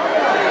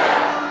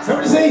 Hallelujah!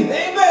 Somebody say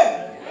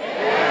amen!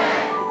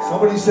 Amen!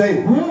 Somebody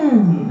say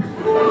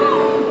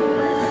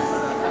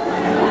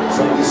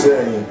Somebody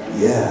say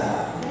yeah.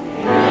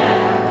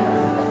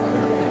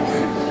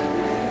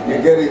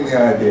 You're getting the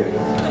idea.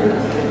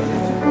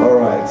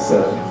 Alright, so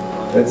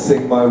let's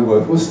sing My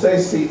Worth. We'll stay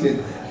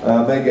seated.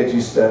 May get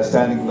you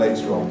standing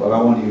later on, but I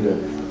want you to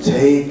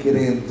take it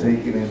in,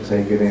 take it in,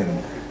 take it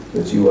in,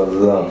 that you are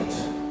loved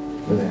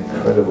with an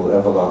incredible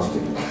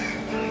everlasting love.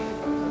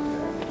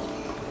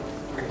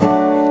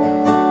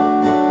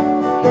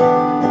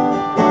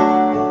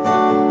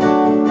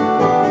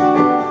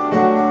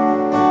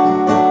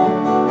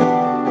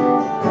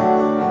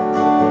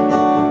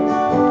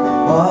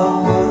 My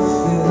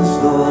worth is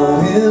not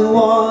in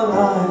what I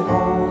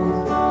own,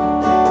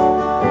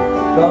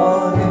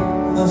 not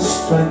in the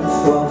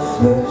strength of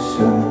flesh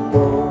and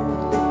bone,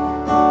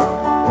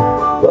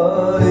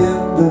 but in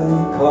the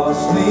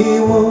costly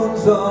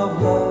wounds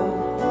of love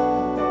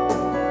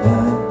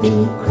and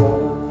the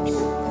cross.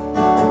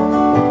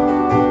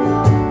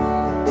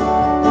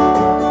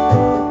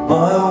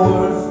 My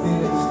worth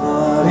is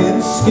not in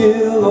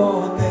skill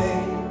or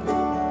name,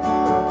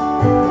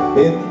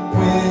 in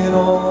win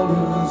or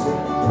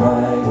losing,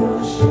 pride or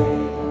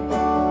shame,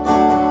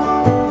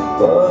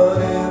 but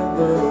in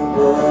the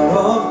blood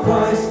of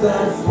Christ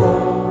that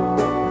flowed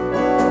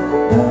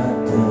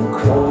at the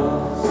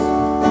cross.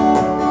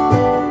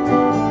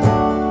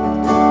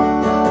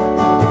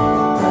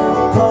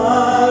 I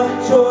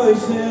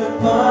rejoice in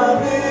my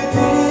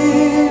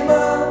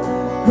Redeemer,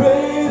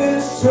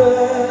 greatest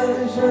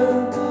treasure,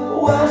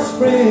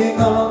 wellspring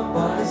of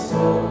my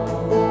soul.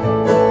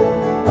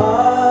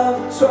 I'm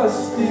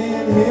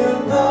trusting Him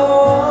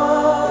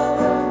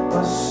now,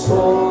 my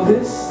soul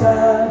is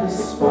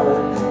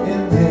satisfied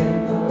in Him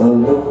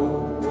alone.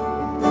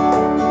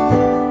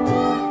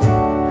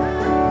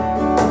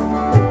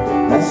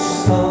 As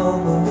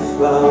summer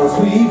flowers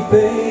we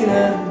fade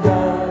and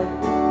die,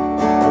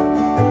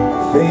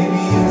 fame,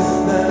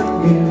 youth and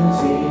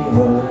beauty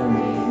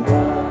hurry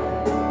by,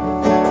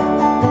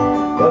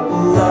 but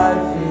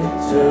life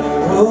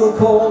eternal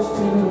calls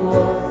to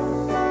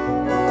us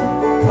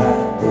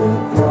at the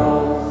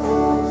cross.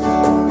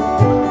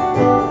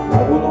 I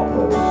will not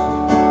boast,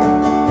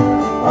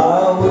 I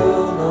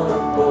will not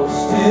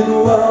boast in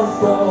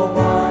wealth or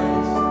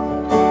might,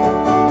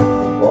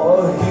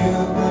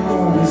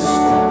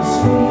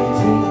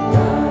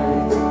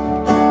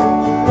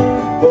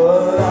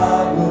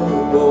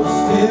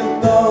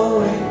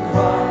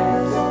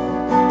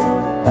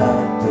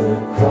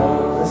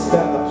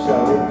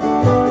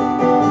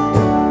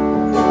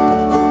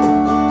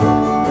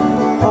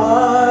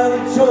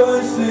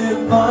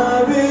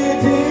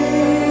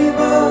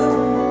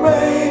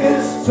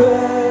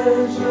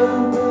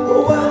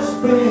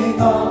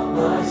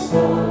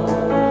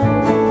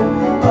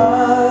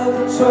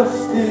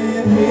 trust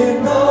in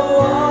Him, no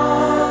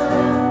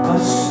one. My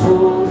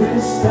soul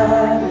is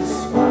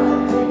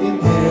satisfied in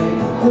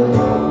Him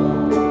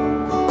alone.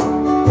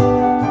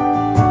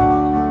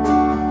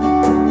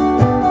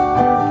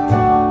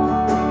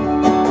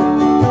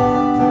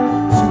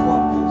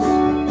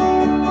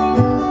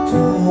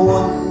 Two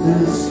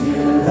wonders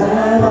here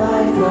that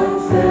I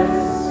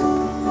confess,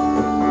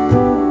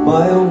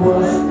 my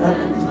worth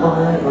and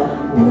my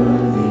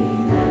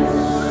unworthiness,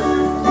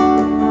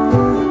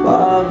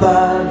 my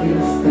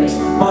value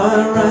fixed, my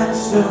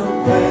ransom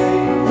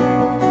paid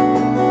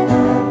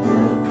at the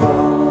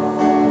cross.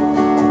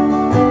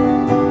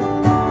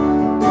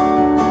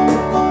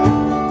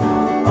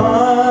 I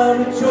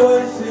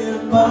rejoice in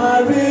my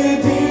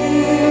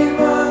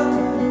Redeemer,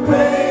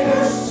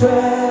 greatest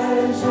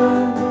treasure,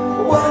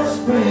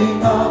 wellspring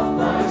of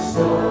my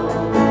soul.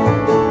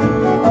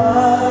 I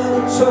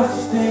will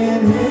trust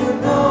in Him,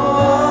 no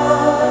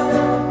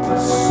other. My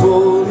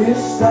soul is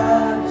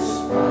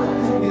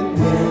satisfied in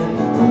Him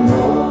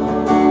alone.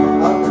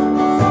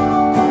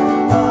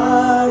 I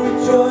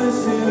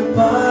rejoice in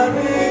my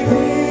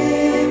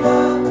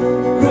Redeemer,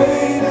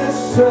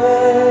 greatest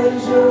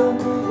treasure,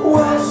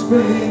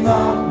 wellspring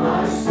of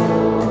my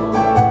soul.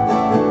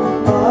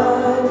 I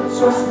will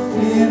trust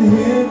in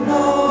Him,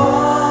 no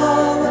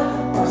other.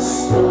 My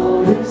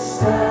soul is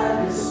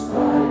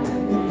satisfied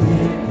in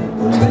Him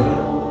alone.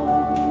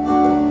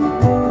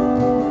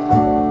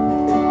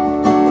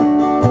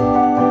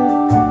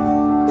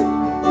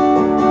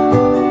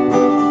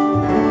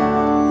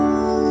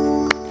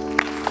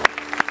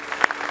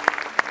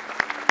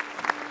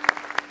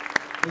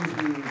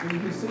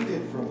 Please be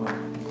seated for a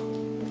moment.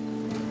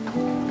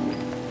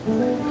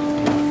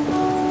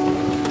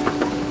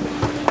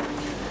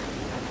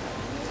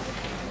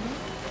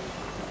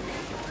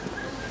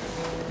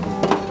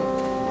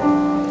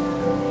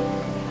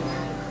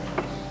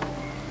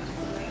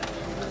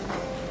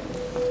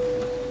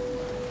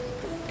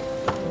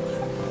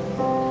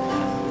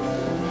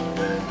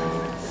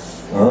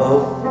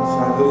 Oh, it's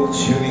our little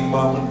tuning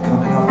moment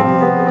coming up.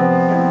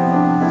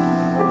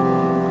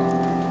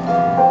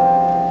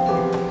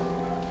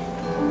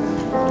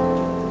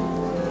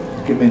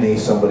 Give me an E,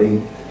 somebody.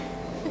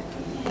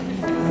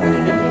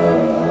 Thank you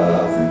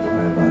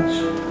very much.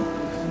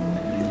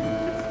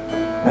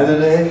 And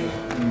an A.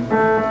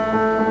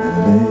 And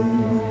an A.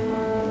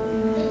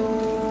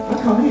 I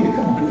can't hear you.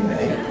 Come on, give me an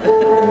A.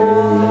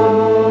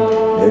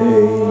 A.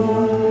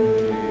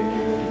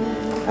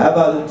 How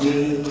about a D?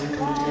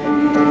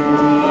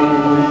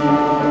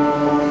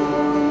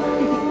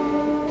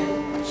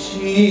 G.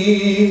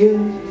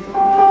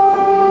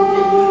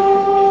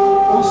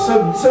 Oh,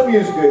 some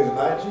music goes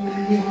tonight. G.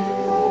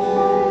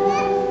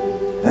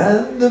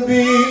 And the B.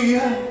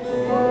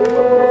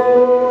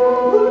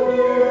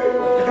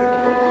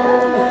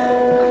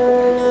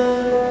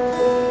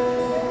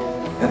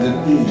 And an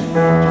E.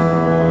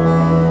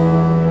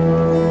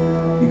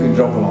 You can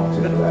drop an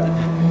octave for that.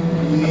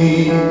 E.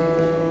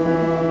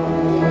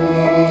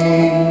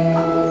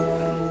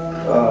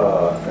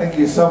 Oh, thank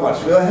you so much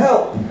for your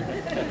help.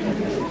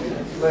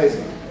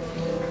 Amazing.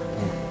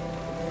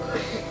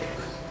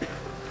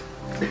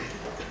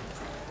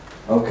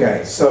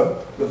 Okay,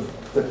 so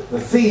the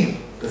theme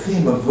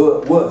of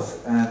worth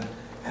and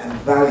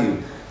value,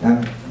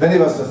 and many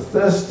of us are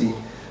thirsty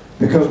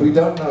because we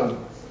don't know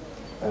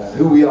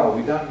who we are,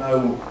 we don't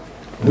know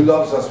who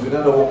loves us, we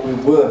don't know what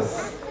we're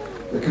worth,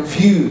 we're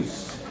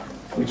confused,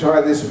 we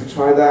try this, we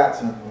try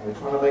that, and we're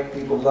trying to make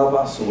people love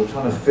us, or we're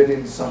trying to fit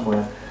in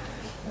somewhere,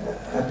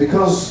 and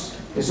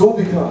it's all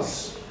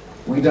because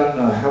we don't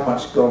know how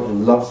much God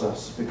loves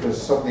us,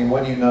 because suddenly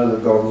when you know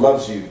that God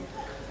loves you,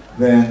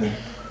 then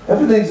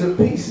everything's at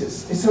peace.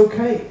 It's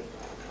okay.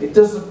 It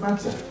doesn't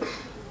matter.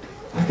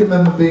 I can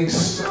remember being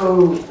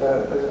so,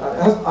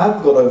 I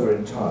haven't got over it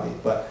entirely,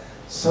 but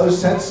so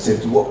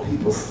sensitive to what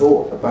people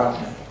thought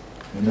about me,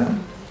 you know?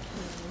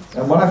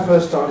 And when I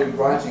first started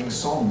writing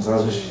songs, I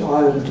was a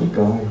shy little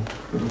guy,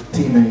 little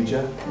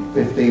teenager,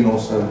 15 or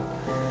so.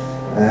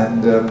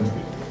 And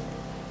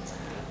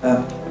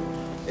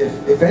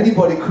if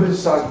anybody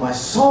criticized my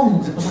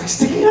songs, it was like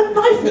sticking a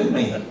knife in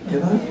me, you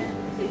know?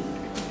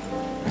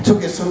 I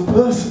took it so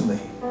personally,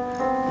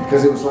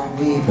 because it was like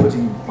me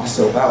putting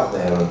myself out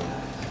there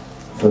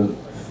to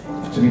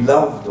be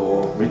loved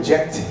or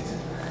rejected.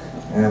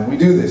 And we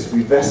do this,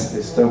 we vest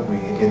this, don't we,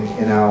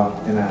 in our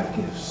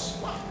gifts.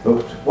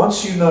 But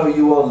once you know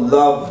you are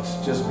loved,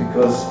 just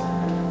because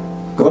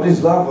God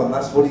is love, and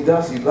that's what He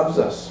does, He loves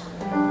us.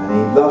 And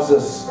He loves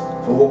us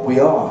for what we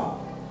are.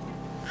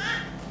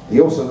 He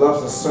also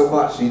loves us so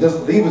much, He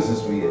doesn't leave us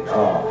as we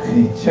are,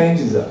 He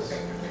changes us.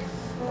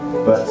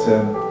 But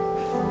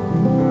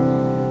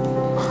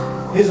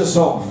here's a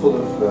song full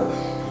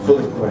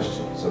of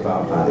questions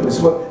about value. It's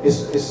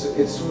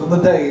from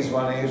the days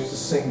when I used to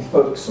sing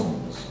folk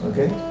songs.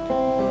 Okay,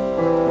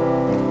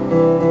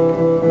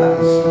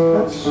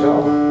 that's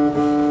sharp.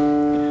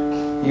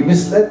 You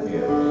misled me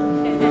earlier.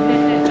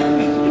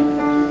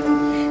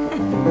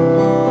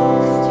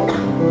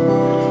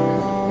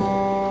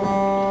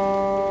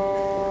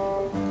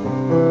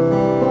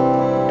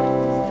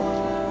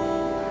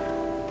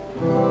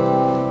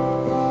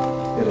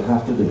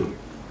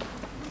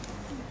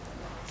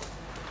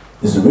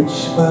 Is a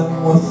rich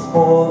man worth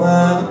more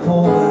than a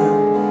poor man?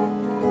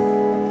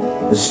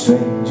 A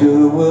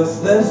stranger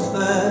worth less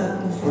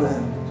than a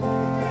friend?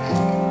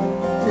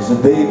 Is a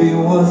baby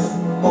worth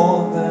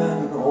more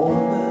than an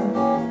old man?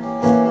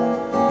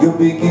 Your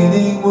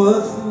beginning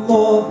worth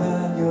more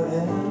than your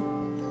end?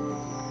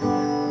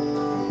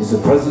 Is a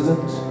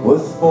president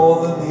worth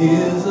more than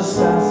his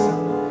assassin?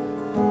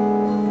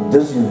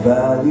 Does your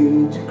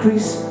value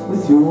decrease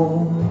with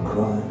your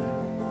crime?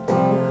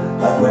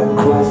 Like when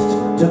Christ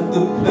took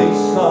the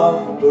place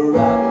of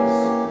Barabbas,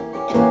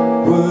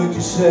 would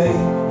you say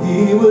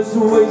he was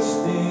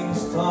wasting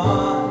his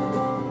time?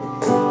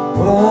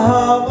 Well,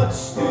 how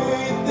much do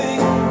you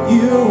think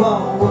you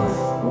are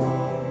worth?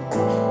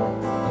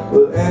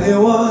 Will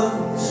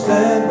anyone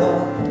stand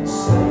up and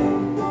say?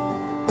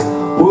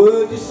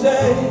 Would you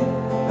say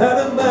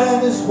that a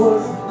man is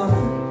worth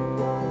nothing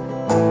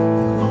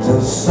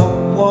until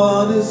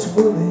someone is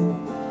willing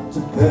to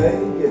pay?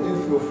 Yeah, do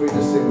feel free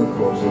to sing the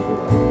chorus if you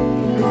like.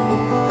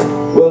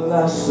 Well,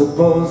 I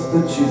suppose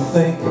that you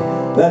think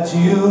that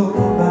you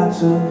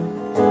matter.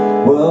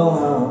 Well,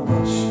 how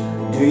much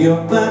do you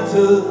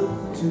matter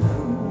to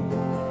whom?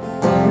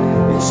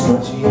 It's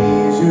much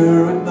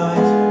easier at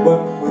night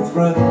when with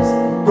friends,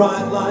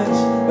 bright lights,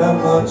 and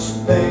much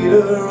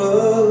later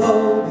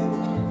alone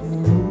in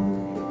your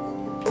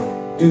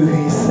room. Do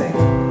you think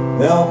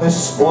they'll miss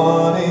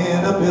one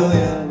in a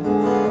billion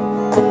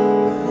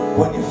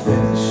when you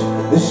finish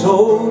this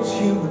old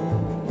human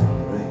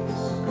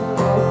race?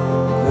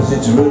 Does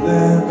it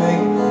really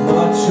make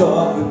much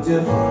of a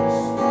difference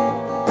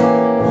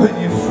when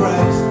your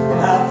friends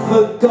have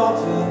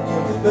forgotten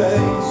your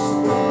face?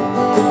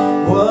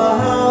 Well,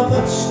 how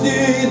much do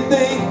you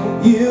think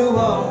you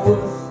are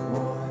worth?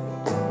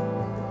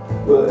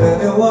 Will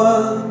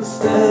anyone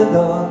stand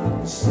up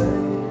and say?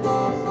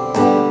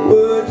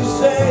 Would you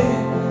say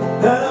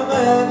that a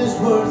man is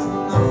worth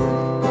nothing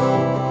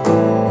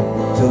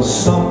till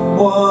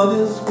someone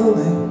is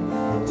willing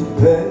to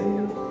pay?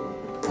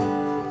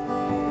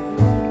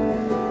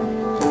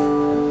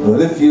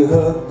 Well, if you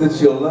heard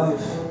that your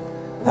life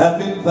had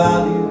been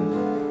valued,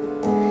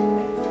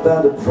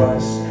 that a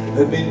price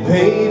had been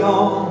paid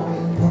on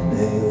the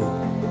nail,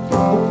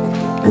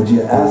 would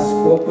you ask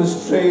what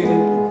was traded,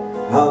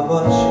 how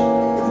much,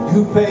 and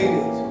who paid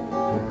it?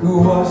 Who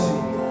was he,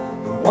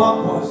 and what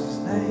was his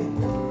name?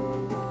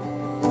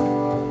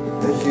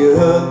 If you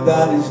heard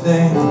that his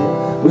name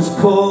was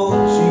called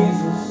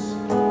Jesus,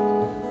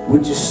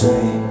 would you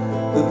say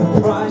that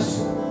the price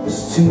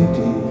was too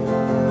dear?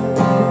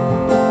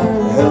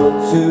 Held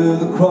to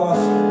the cross,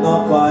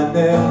 not by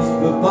nails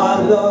but by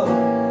love.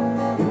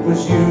 It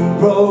was you who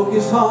broke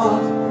his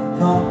heart,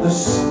 not the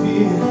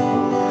spear.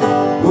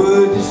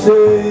 Would you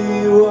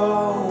say you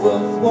are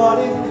worth what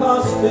it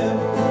cost him?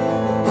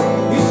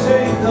 You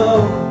say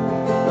no,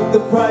 but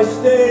the price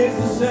stays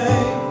the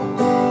same.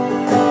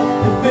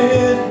 If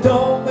it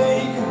don't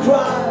make you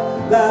cry,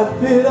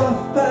 laugh it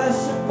off,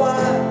 pass it by,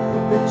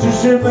 but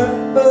just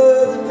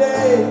remember the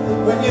day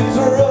when you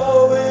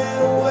throw it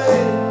away,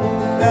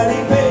 that he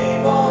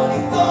paid what he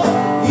thought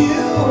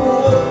you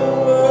were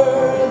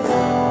worth.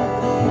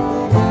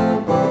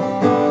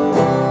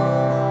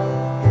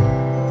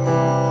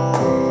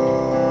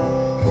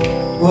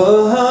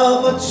 Well,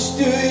 how much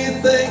do you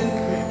think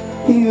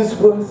he is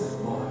worth?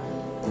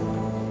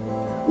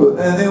 Will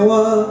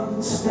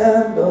anyone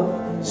stand up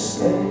and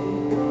say?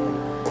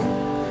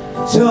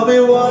 Tell me,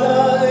 what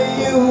are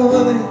you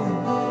willing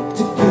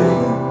to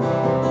give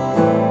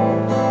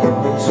in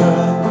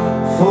return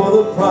for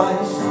the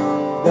price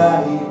that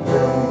he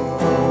paid?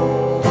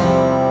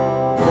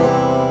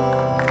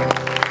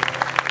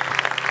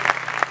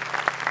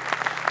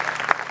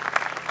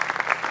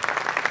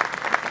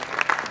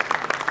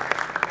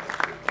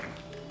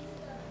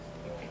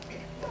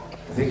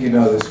 I think you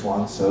know this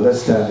one, so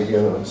let's stand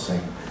together and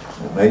sing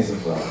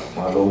Amazing Love.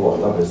 My Lord, what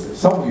love is this?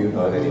 Some of you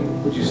know it anyway.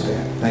 Would you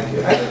stand? Thank you.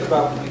 And at the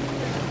balcony.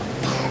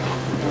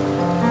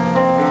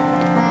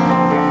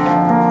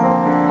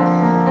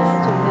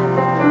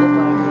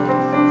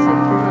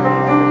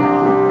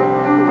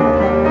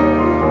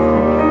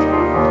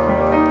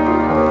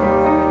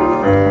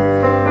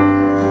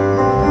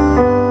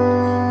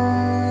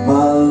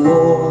 My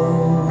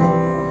Lord,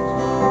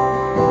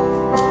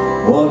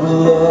 what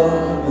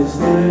love is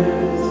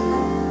this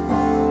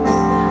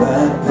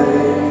that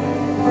paid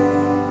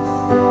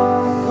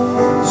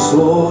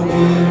so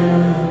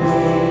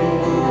dearly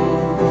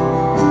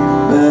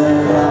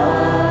that I,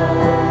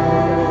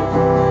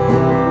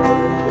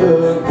 a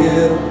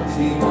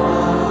guilty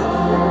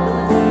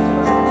man,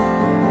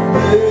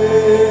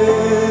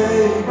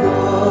 may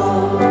go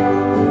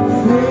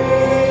free.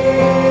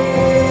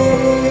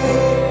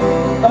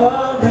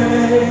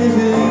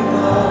 Amazing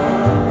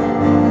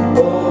love,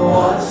 oh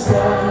what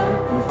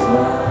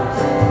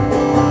sacrifice,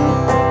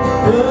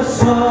 the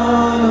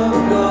Son of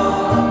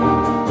God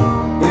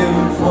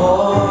given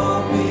for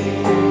me.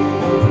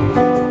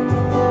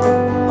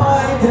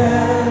 My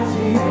debt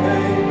he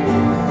paid,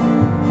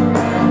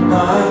 and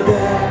my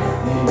death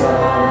he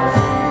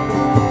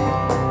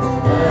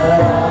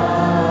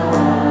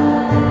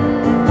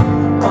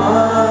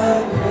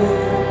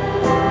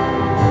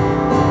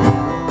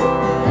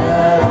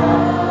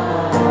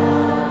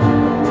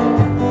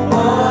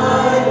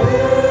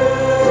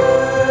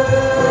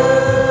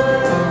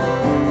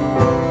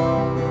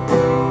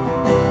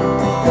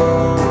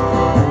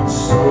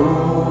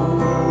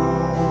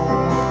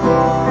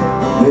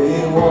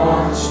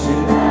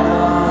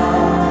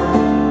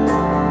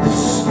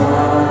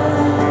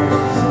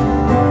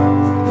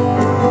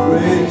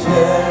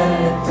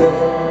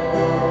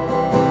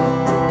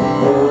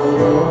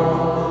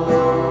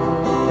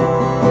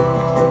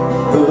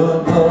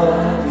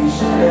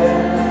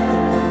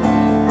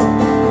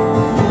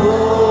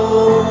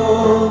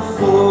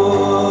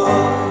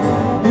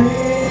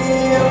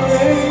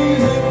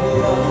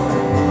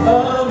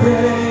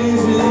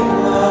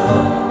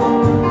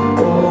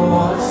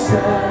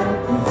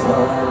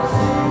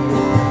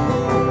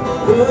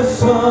The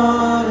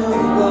Son of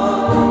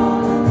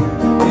God,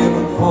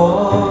 given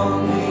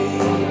for me.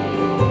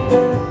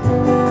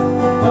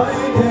 My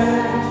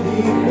debt He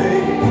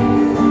paid,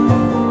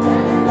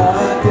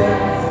 my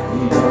debt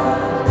He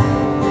died.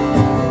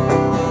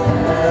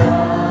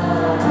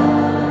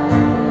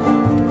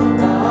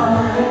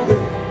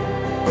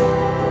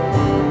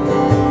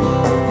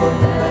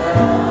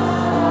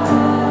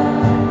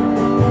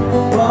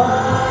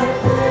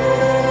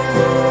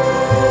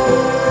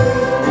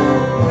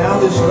 Now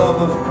this love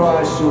of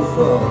Christ shall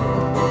flow,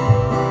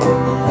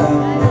 and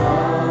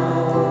now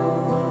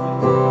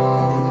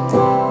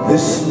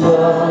this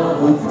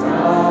love of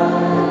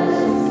Christ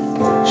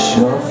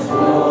shall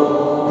flow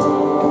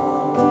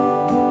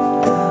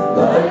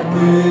like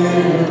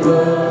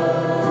rivers.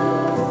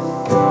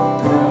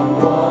 Come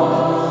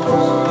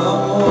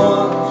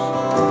wash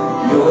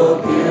your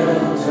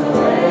guilt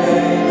away,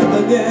 and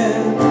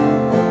again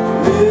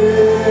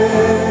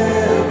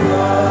live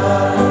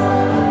life.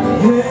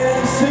 Yeah,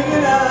 sing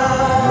it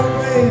out,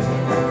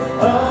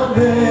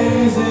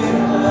 amazing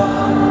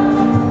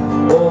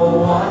love. Oh,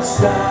 what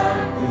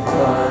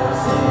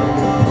sacrifice!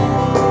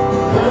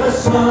 The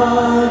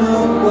Son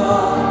of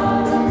God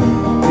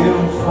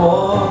given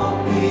for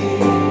me.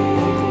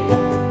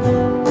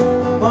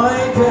 My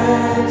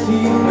debt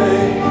He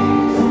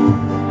pays,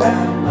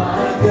 and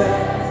my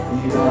death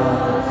He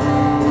dies.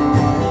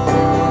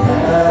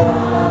 And I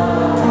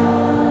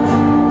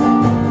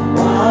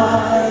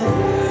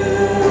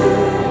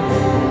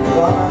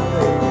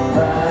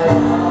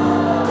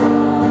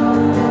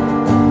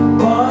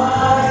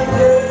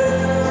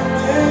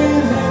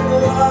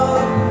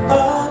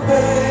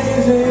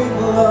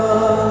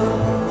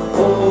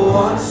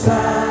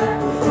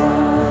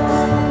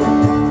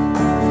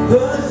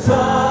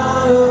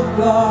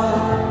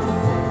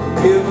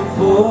given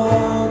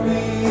for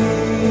me.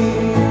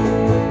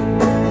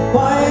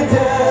 My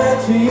debt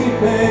He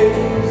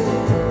pays,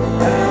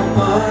 and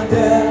my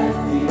death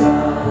He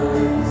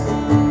dies.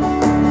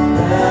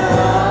 And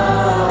I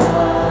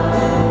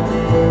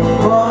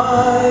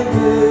might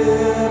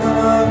live, and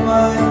I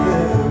might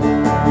live,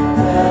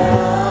 and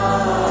I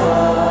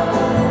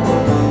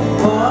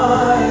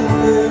might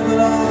live,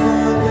 and I might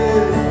live,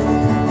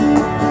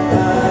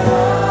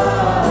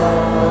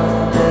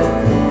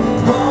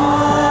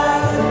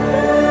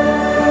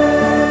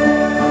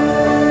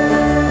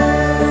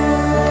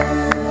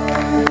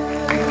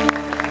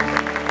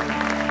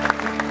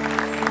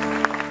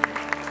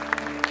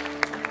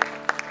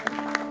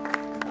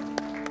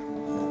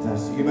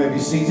 and you may be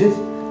seated,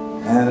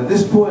 and at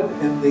this point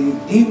in the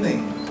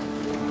evening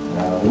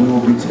we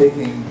will be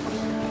taking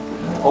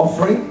an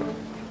offering,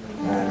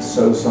 and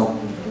so some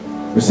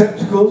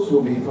receptacles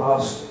will be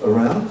passed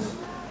around,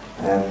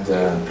 and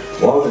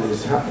while it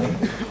is happening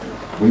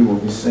we will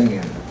be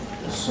singing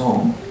a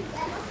song.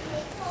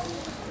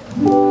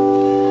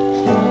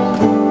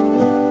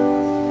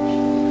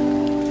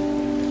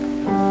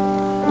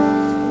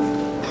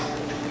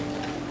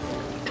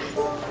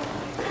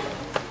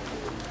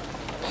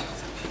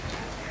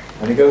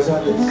 And it goes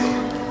like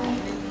this.